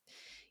 but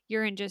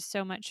you're in just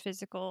so much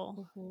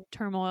physical Mm-hmm.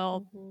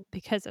 turmoil Mm-hmm.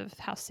 because of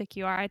how sick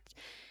you are.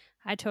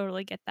 I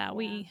totally get that.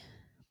 Yeah.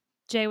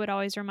 Jay would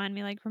always remind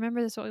me, like,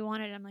 remember this is what we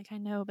wanted. I'm like, I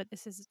know, but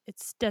it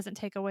doesn't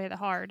take away the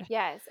hard.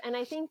 Yes, and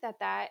I think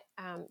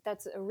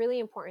that's a really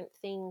important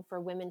thing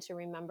for women to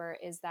remember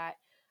is that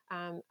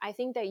I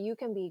think that you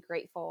can be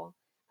grateful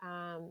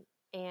um,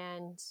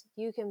 and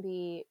you can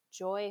be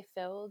joy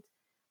filled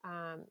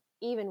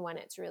even when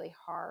it's really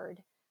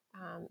hard.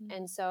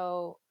 And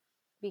so,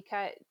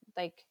 because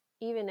like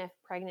even if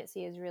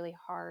pregnancy is really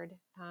hard,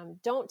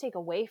 don't take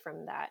away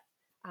from that.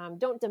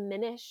 Don't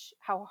diminish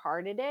how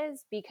hard it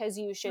is because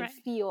you should Right.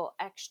 feel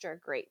extra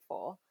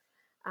grateful.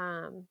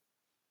 Um,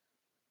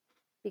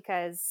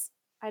 because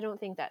I don't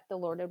think that the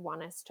Lord would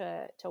want us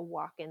to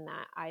walk in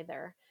that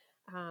either.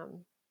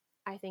 Um,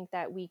 I think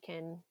that we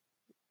can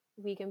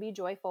be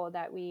joyful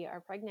that we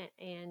are pregnant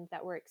and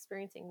that we're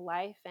experiencing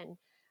life, and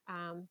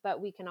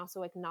but we can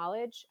also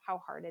acknowledge how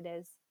hard it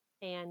is,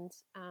 and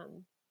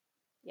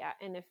yeah,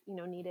 and if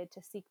needed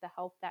to seek the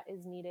help that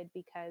is needed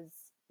because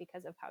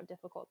of how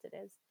difficult it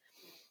is.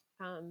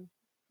 Um,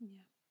 Yeah.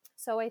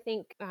 so I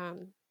think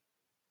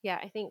yeah,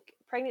 I think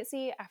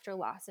pregnancy after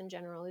loss in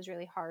general is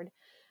really hard.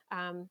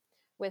 Um,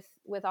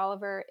 with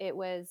Oliver, it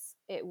was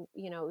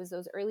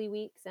those early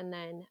weeks, and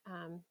then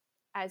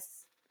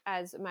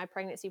as my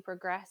pregnancy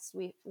progressed,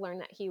 we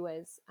learned that he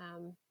was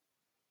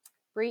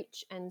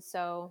breech, and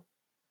so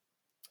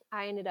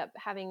I ended up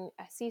having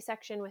a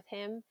C-section with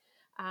him,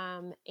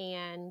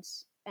 and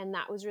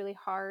that was really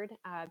hard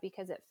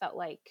because it felt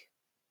like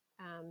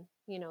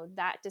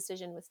that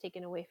decision was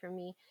taken away from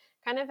me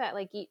kind of at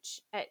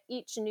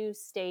each new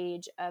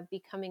stage of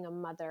becoming a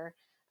mother.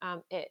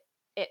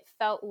 It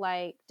felt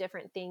like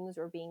different things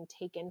were being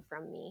taken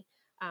from me.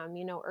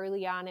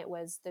 Early on it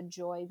was the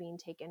joy being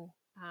taken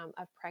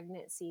of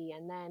pregnancy,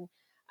 and then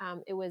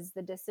it was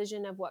the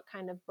decision of what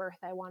kind of birth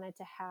I wanted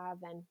to have.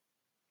 And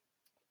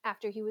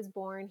after he was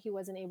born, he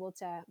wasn't able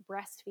to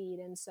breastfeed,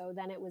 and so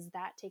then it was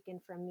that taken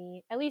from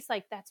me. At least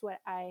like that's what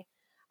I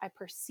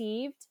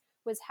perceived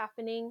was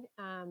happening.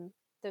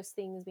 Those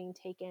things being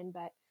taken,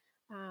 but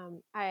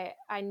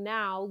I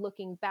now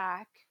looking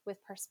back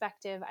with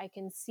perspective, I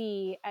can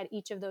see at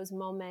each of those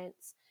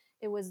moments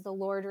it was the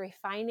Lord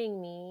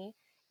refining me,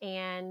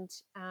 and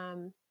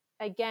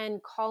again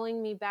calling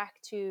me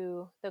back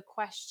to the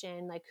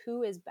question, like,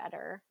 who is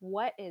better,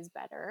 what is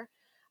better,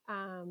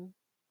 um,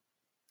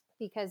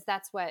 because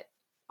that's what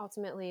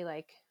ultimately,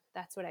 like,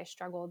 that's what I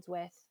struggled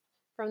with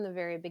from the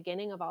very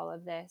beginning of all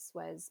of this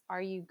was,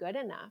 are you good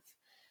enough?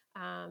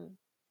 um,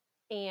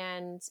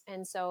 and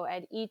so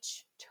at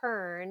each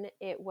turn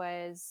it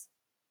was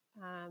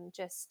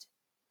just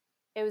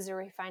it was a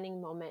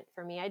refining moment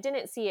for me. I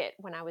didn't see it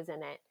when I was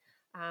in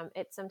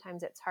it.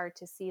 Sometimes it's hard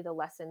to see the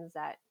lessons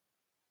that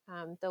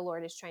the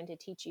Lord is trying to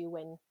teach you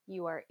when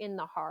you are in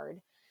the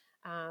hard,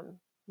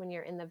 when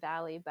you're in the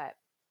valley. But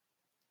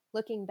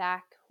looking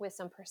back with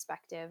some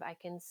perspective, I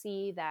can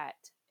see that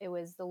it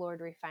was the Lord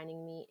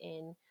refining me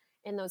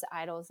in those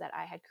idols that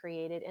I had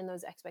created, in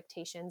those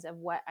expectations of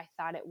what I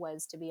thought it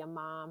was to be a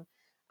mom,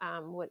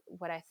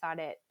 what I thought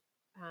it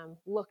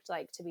looked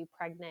like to be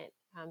pregnant.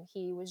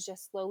 He was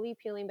just slowly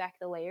peeling back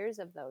the layers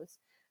of those,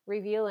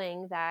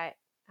 revealing that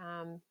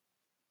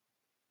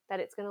that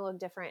it's going to look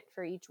different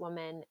for each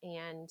woman,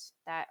 and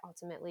that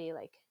ultimately,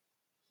 like,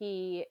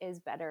 He is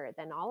better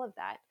than all of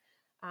that.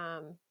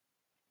 Um,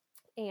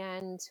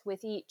 and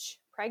with each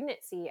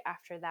pregnancy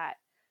after that,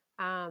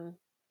 um,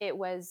 it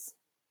was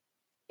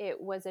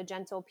a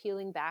gentle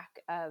peeling back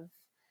of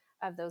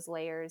those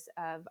layers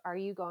of, are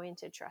you going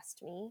to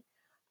trust me?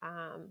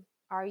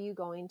 Are you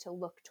going to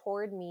look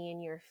toward me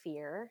in your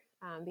fear?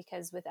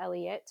 Because with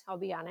Elliot, I'll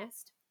be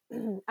honest,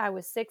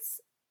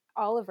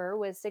 Oliver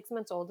was 6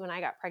 months old when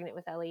I got pregnant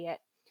with Elliot.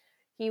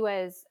 He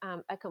was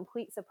a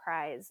complete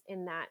surprise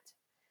in that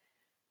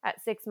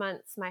at 6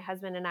 months, my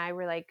husband and I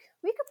were like,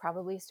 we could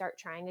probably start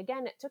trying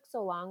again. It took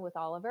so long with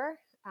Oliver.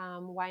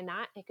 Why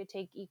not? It could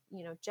take,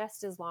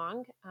 just as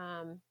long.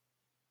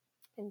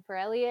 And for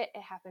Elliot,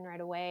 it happened right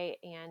away.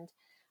 And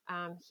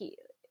he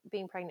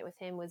being pregnant with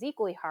him was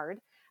equally hard.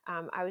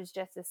 I was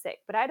just as sick,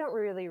 but I don't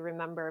really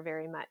remember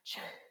very much.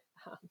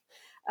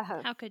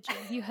 How could you?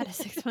 You had a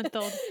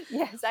 6-month-old.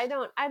 Yes, I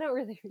don't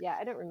really, yeah,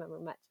 I don't remember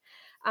much.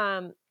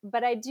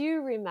 But I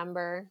do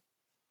remember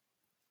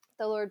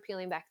the Lord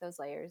peeling back those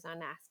layers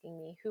on asking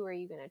me, who are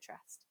you going to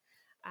trust?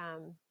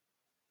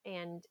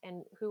 And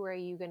who are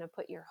you going to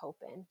put your hope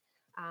in?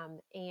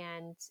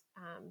 And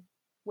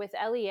with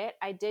Elliot,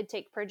 I did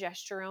take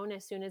progesterone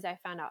as soon as I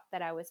found out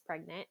that I was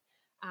pregnant.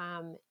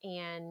 And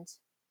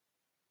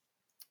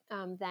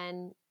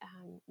then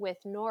with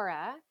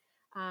Nora,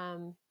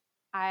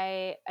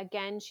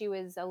 she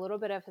was a little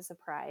bit of a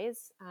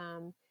surprise.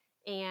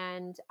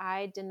 and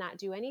I did not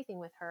do anything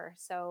with her.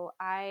 So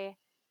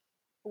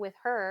with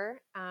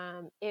her,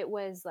 it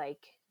was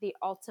like the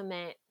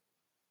ultimate,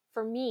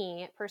 for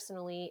me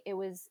personally, it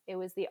was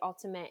the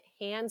ultimate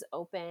hands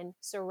open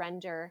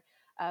surrender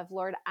of,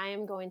 Lord, I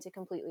am going to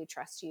completely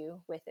trust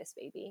you with this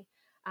baby.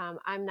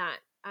 I'm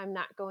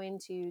not going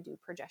to do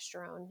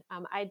progesterone.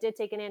 I did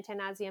take an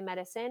anti-nausea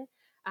medicine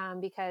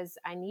because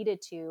I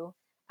needed to.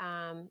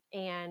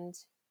 And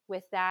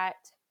with that,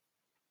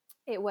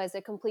 it was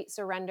a complete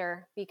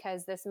surrender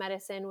because this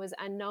medicine was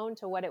unknown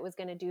to what it was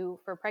going to do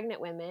for pregnant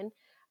women,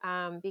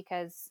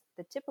 because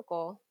the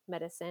typical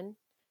medicine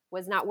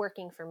was not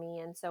working for me.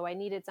 And so I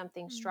needed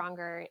something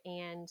stronger.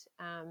 And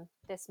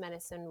this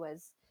medicine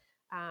was,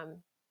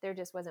 there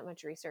just wasn't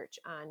much research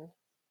um,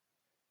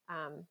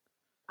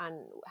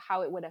 on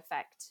how it would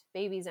affect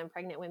babies and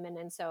pregnant women.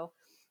 And so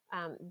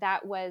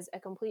that was a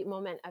complete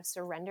moment of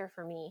surrender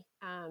for me,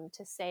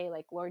 to say,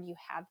 like, Lord, you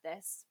have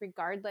this,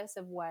 regardless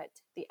of what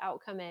the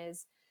outcome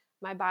is.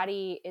 My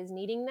body is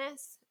needing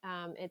this.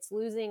 It's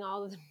losing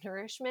all of the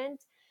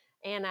nourishment,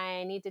 and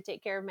I need to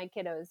take care of my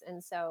kiddos.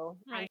 And so,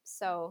 Right.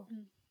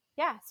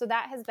 yeah, so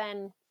that has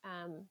been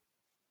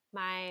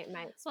my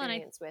Well,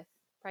 experience with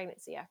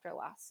pregnancy after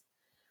loss.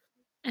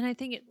 and I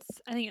think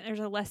there's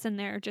a lesson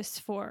there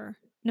just for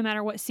no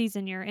matter what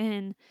season you're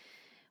in,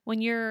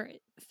 when you're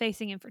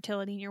facing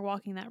infertility and you're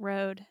walking that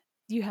road,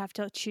 you have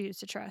to choose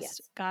to trust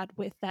Yes. God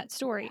with that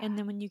story. And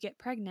then when you get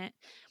pregnant,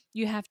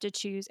 you have to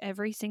choose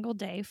every single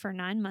day for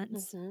 9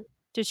 months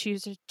to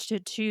choose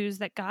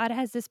that God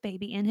has this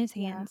baby in his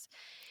hands.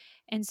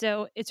 And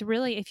so it's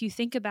really, if you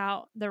think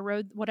about the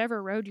road,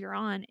 whatever road you're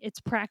on,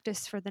 it's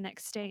practice for the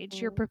next stage.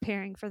 You're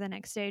preparing for the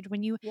next stage.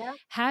 When you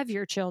have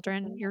your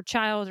children, your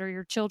child or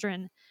your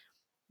children,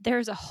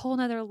 there's a whole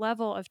nother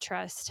level of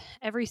trust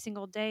every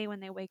single day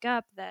when they wake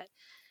up that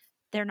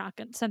they're not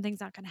going, something's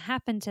not going to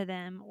happen to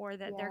them, or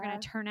that they're going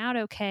to turn out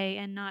okay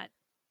and not,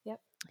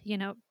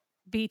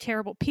 be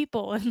terrible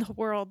people in the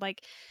world.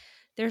 Like,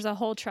 there's a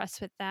whole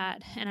trust with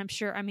that. And I'm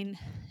sure, I mean,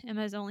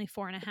 Emma's only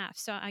 4.5,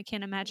 so I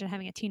can't imagine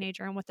having a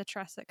teenager and what the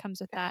trust that comes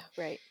with that.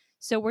 Right.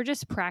 So we're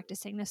just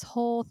practicing. This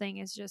whole thing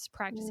is just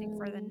practicing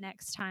for the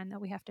next time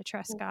that we have to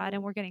trust God,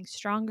 and we're getting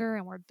stronger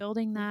and we're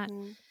building that.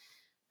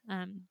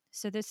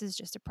 So this is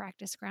just a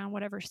practice ground.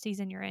 Whatever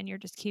season you're in, you're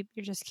just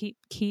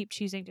keep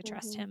choosing to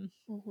trust Him.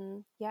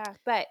 Yeah,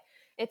 but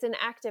it's an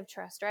active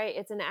trust, right?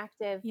 It's an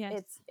active,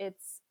 Yes.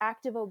 it's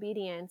active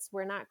obedience.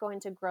 We're not going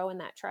to grow in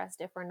that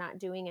trust if we're not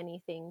doing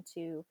anything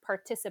to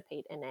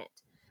participate in it.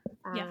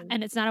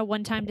 And it's not a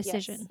one-time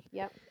decision.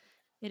 Yes. Yep.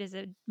 It is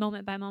a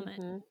moment by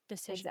moment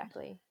decision.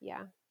 Exactly.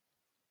 Yeah.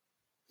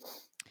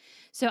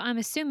 So I'm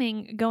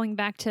assuming, going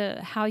back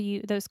to how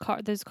those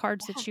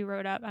cards that you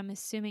wrote up, I'm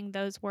assuming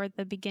those were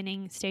the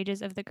beginning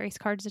stages of the grace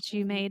cards that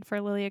you made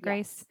for Lilia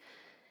Grace.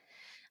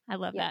 I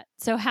love that.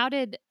 So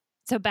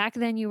back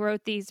then you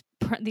wrote these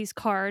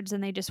cards,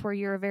 and they just were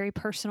your very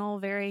personal,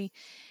 very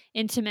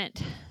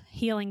intimate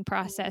healing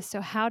process.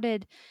 So how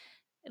did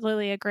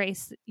Lilia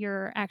Grace,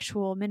 your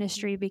actual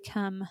ministry,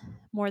 become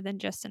more than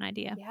just an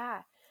idea?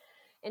 Yeah.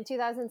 In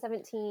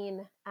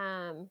 2017,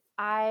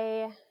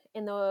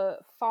 in the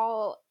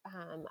fall,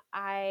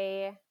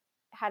 I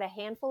had a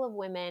handful of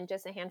women,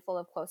 just a handful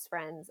of close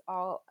friends,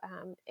 all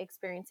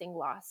experiencing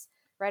loss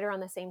right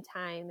around the same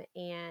time.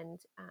 And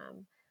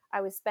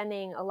I was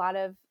spending a lot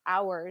of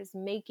hours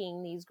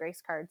making these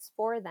grace cards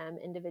for them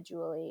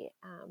individually.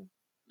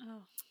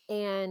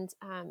 And,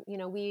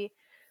 we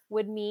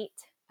would meet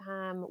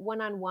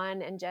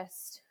one-on-one and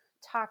just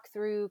talk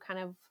through kind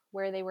of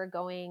where they were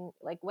going,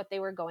 like what they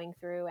were going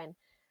through. And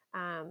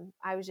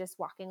I was just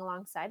walking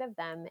alongside of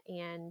them,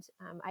 and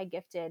I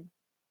gifted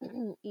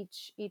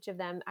each of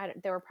them.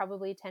 There were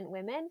probably 10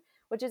 women,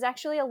 which is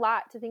actually a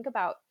lot to think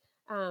about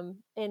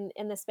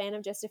in the span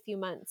of just a few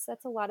months.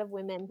 That's a lot of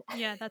women.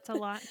 Yeah, that's a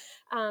lot.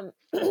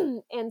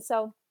 And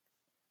so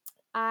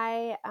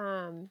I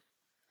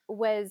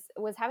was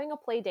having a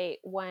play date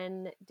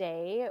one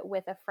day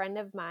with a friend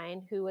of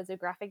mine who was a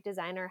graphic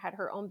designer, had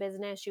her own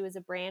business. She was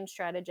a brand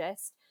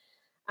strategist.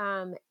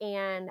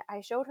 And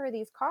I showed her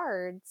these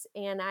cards,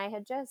 and I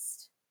had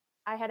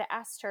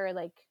asked her,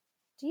 like,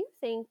 do you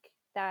think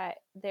that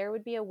there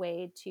would be a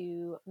way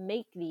to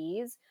make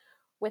these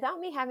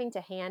without me having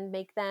to hand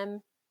make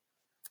them,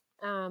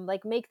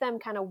 like make them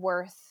kind of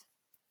worth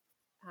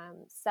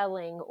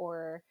selling,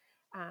 or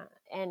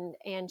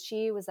and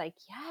she was like,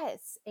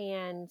 yes.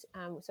 And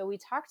so we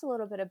talked a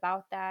little bit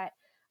about that.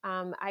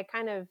 I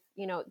kind of,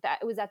 that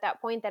it was at that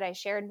point that I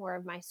shared more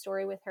of my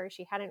story with her.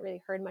 She hadn't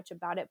really heard much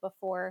about it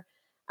before.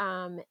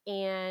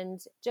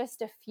 And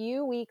just a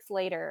few weeks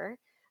later,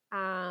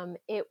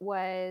 it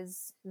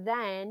was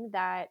then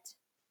that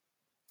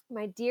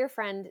my dear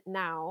friend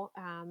now,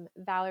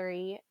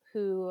 Valerie,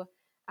 who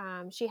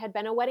she had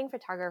been a wedding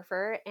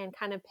photographer and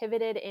kind of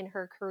pivoted in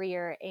her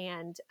career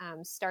and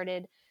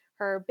started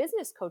her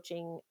business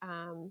coaching.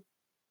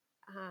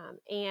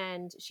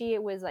 And she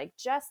was like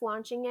just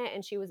launching it,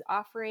 and she was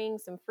offering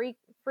some free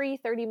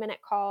 30-minute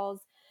calls.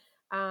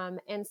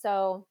 And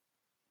so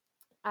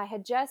I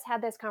had just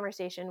had this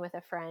conversation with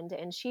a friend,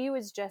 and she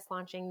was just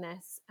launching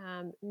this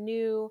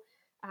new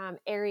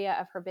area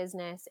of her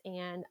business.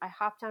 And I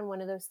hopped on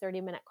one of those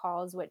 30-minute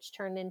calls, which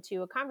turned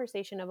into a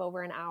conversation of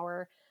over an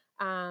hour.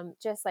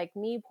 Just like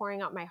me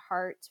pouring out my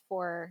heart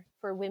for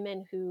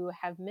women who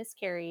have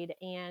miscarried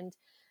and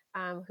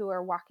who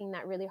are walking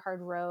that really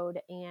hard road.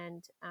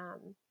 And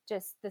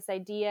just this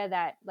idea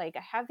that like,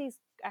 I have these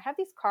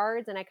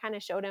cards, and I kind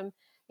of showed them,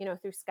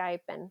 through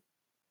Skype, and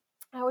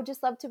I would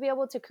just love to be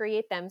able to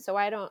create them so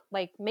I don't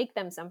like make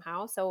them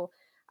somehow, so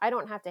I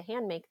don't have to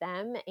hand make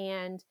them.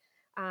 And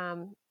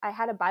I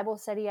had a Bible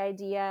study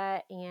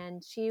idea,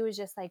 and she was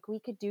just like, we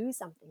could do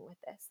something with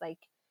this. Like,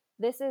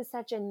 this is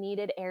such a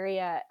needed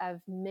area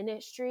of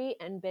ministry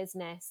and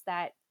business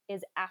that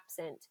is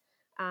absent.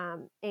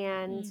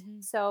 And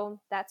so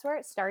that's where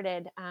it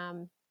started.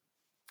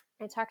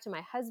 I talked to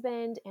my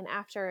husband, and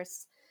after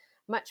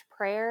much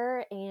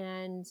prayer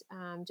and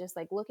just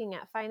like looking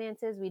at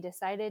finances, we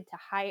decided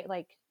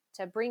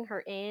to bring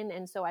her in.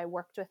 And so I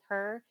worked with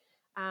her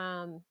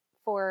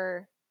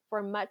for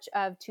much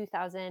of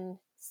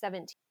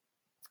 2017.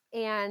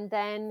 And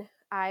then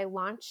I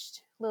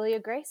launched Lily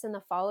of Grace in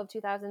the fall of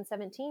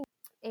 2017.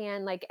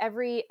 And like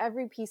every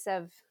piece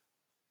of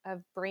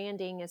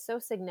branding is so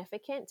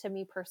significant to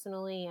me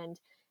personally, and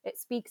it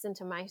speaks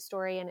into my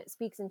story, and it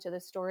speaks into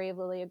the story of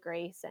Lily of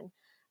Grace. And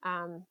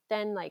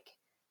then like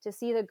to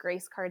see the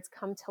grace cards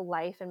come to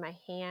life in my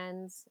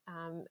hands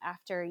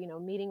after,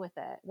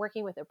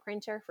 working with a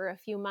printer for a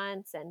few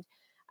months, and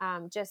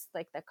just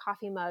like the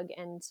coffee mug,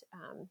 and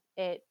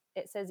it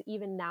says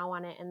even now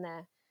on it, and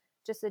the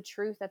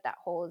truth that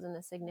holds, and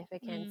the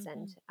significance,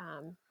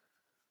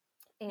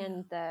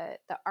 and the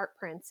art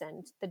prints,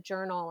 and the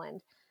journal,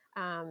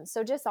 and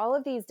so just all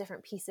of these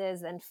different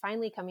pieces and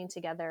finally coming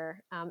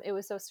together. It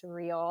was so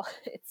surreal.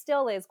 It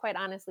still is, quite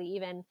honestly,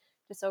 even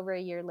just over a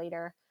year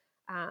later.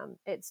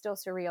 It's still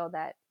surreal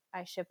that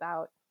I ship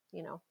out,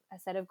 a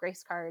set of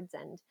grace cards,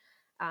 and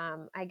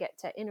I get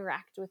to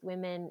interact with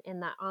women in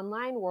that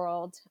online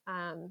world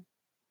on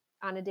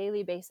a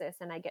daily basis,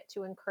 and I get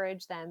to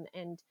encourage them.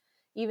 And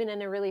even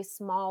in a really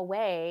small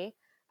way,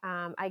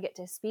 I get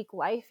to speak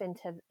life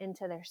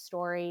into their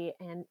story,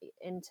 and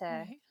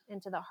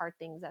into the hard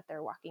things that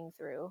they're walking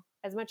through.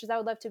 As much as I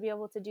would love to be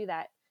able to do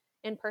that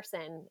in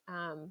person,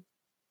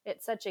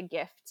 it's such a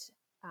gift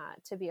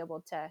to be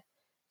able to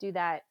do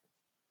that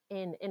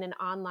in an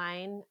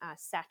online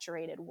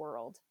saturated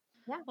world.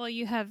 Yeah. Well,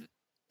 you have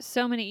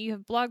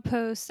blog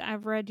posts.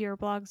 I've read your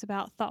blogs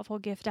about thoughtful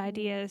gift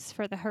ideas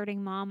for the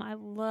hurting mom. I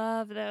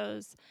love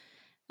those.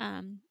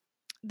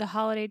 The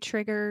holiday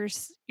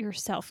triggers, your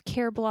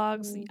self-care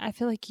blogs. I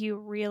feel like you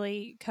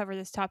really cover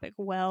this topic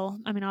well.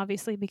 I mean,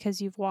 obviously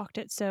because you've walked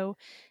it so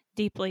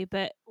deeply,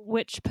 but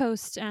which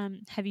post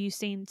have you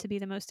seen to be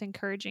the most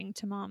encouraging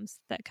to moms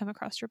that come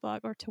across your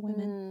blog, or to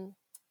women?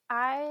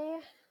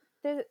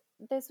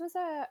 This was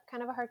a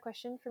kind of a hard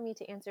question for me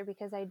to answer,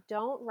 because I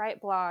don't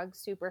write blogs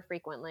super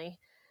frequently.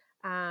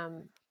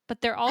 But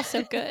they're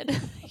also good.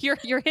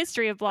 Your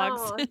history of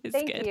blogs is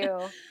thank good.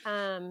 Thank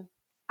you.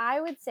 I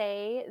would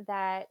say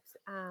that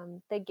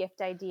the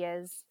gift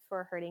ideas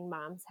for hurting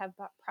moms have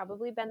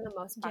probably been the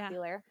most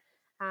popular.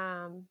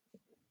 Yeah.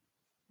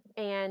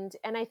 And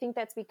I think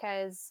that's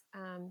because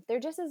there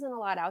just isn't a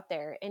lot out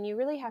there, and you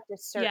really have to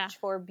search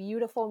for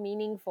beautiful,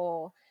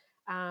 meaningful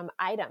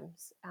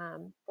items.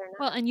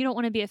 Well, and you don't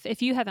want to be,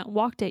 if you haven't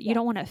walked it, you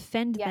don't want to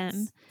offend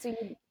them. So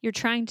you're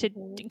trying to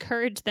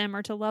encourage them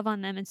or to love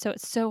on them. And so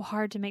it's so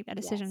hard to make that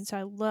decision. Yes. So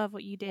I love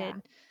what you did.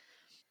 Yeah.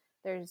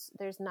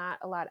 There's not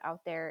a lot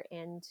out there.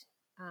 And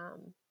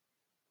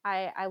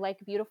I like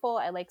beautiful,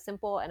 I like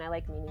simple, and I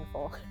like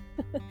meaningful.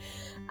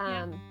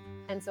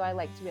 And so I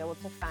like to be able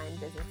to find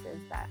businesses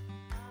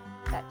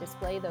that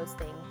display those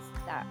things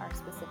that are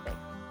specific,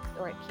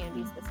 or it can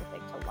be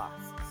specific to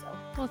loss. So,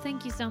 well,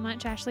 thank you so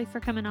much, Ashley, for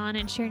coming on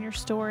and sharing your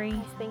story.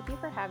 Yes, thank you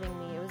for having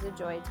me. It was a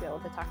joy to be able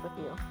to talk with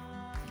you.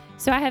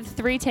 So I have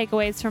 3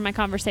 takeaways from my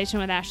conversation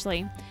with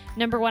Ashley.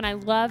 Number 1, I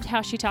loved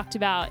how she talked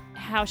about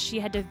how she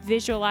had to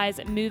visualize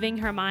moving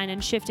her mind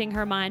and shifting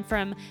her mind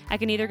from, I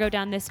can either go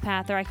down this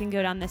path or I can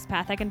go down this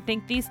path. I can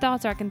think these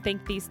thoughts or I can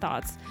think these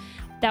thoughts.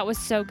 That was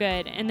so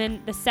good. And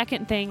then the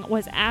second thing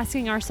was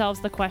asking ourselves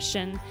the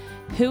question,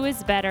 who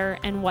is better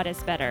and what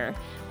is better?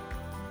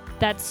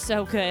 That's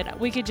so good.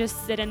 We could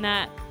just sit in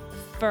that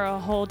for a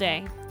whole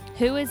day.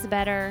 Who is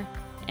better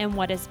and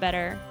what is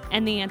better?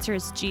 And the answer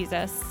is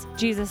Jesus.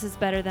 Jesus is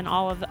better than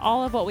all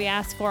of what we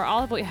ask for,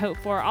 all of what we hope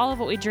for, all of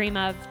what we dream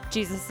of.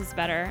 Jesus is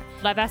better.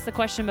 I've asked the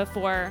question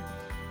before,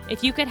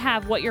 if you could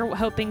have what you're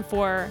hoping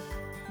for,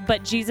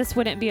 but Jesus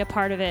wouldn't be a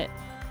part of it,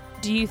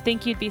 do you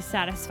think you'd be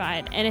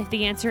satisfied? And if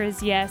the answer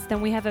is yes,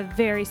 then we have a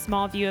very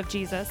small view of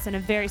Jesus and a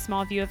very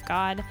small view of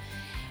God.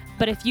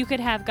 But if you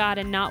could have God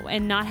and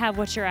not have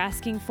what you're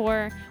asking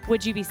for,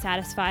 would you be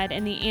satisfied?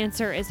 And the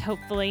answer is,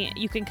 hopefully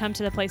you can come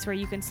to the place where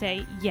you can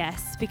say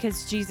yes,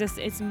 because Jesus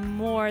is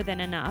more than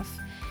enough.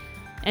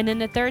 And then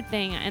the third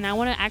thing, and I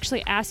want to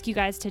actually ask you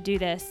guys to do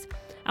this,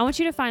 I want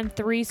you to find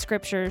 3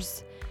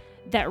 scriptures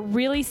that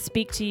really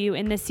speak to you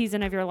in this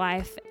season of your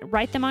life.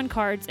 write them on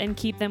cards and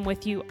keep them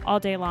with you all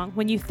day long.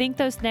 When you think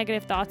those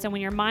negative thoughts and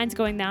when your mind's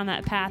going down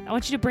that path, I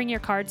want you to bring your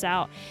cards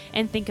out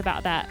and think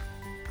about that.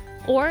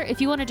 Or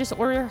if you want to just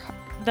order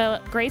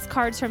the Grace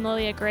cards from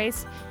Lilia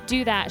Grace,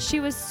 do that. She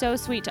was so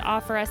sweet to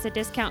offer us a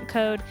discount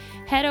code.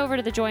 Head over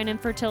to the Joy in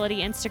Infertility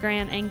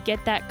Instagram and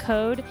get that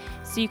code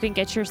so you can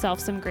get yourself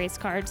some Grace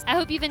cards. I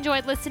hope you've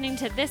enjoyed listening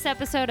to this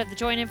episode of the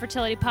Joy in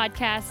Infertility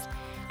podcast.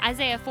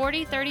 Isaiah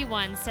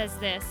 40:31 says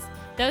this: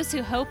 "Those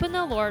who hope in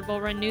the Lord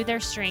will renew their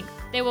strength.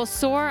 They will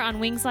soar on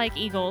wings like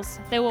eagles.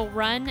 They will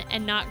run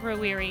and not grow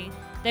weary.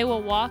 They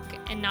will walk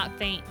and not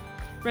faint."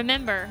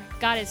 Remember,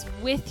 God is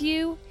with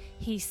you.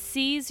 He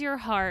sees your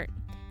heart.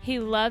 He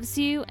loves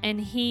you, and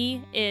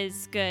He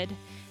is good.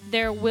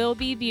 There will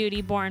be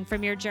beauty born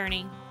from your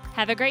journey.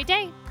 Have a great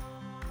day.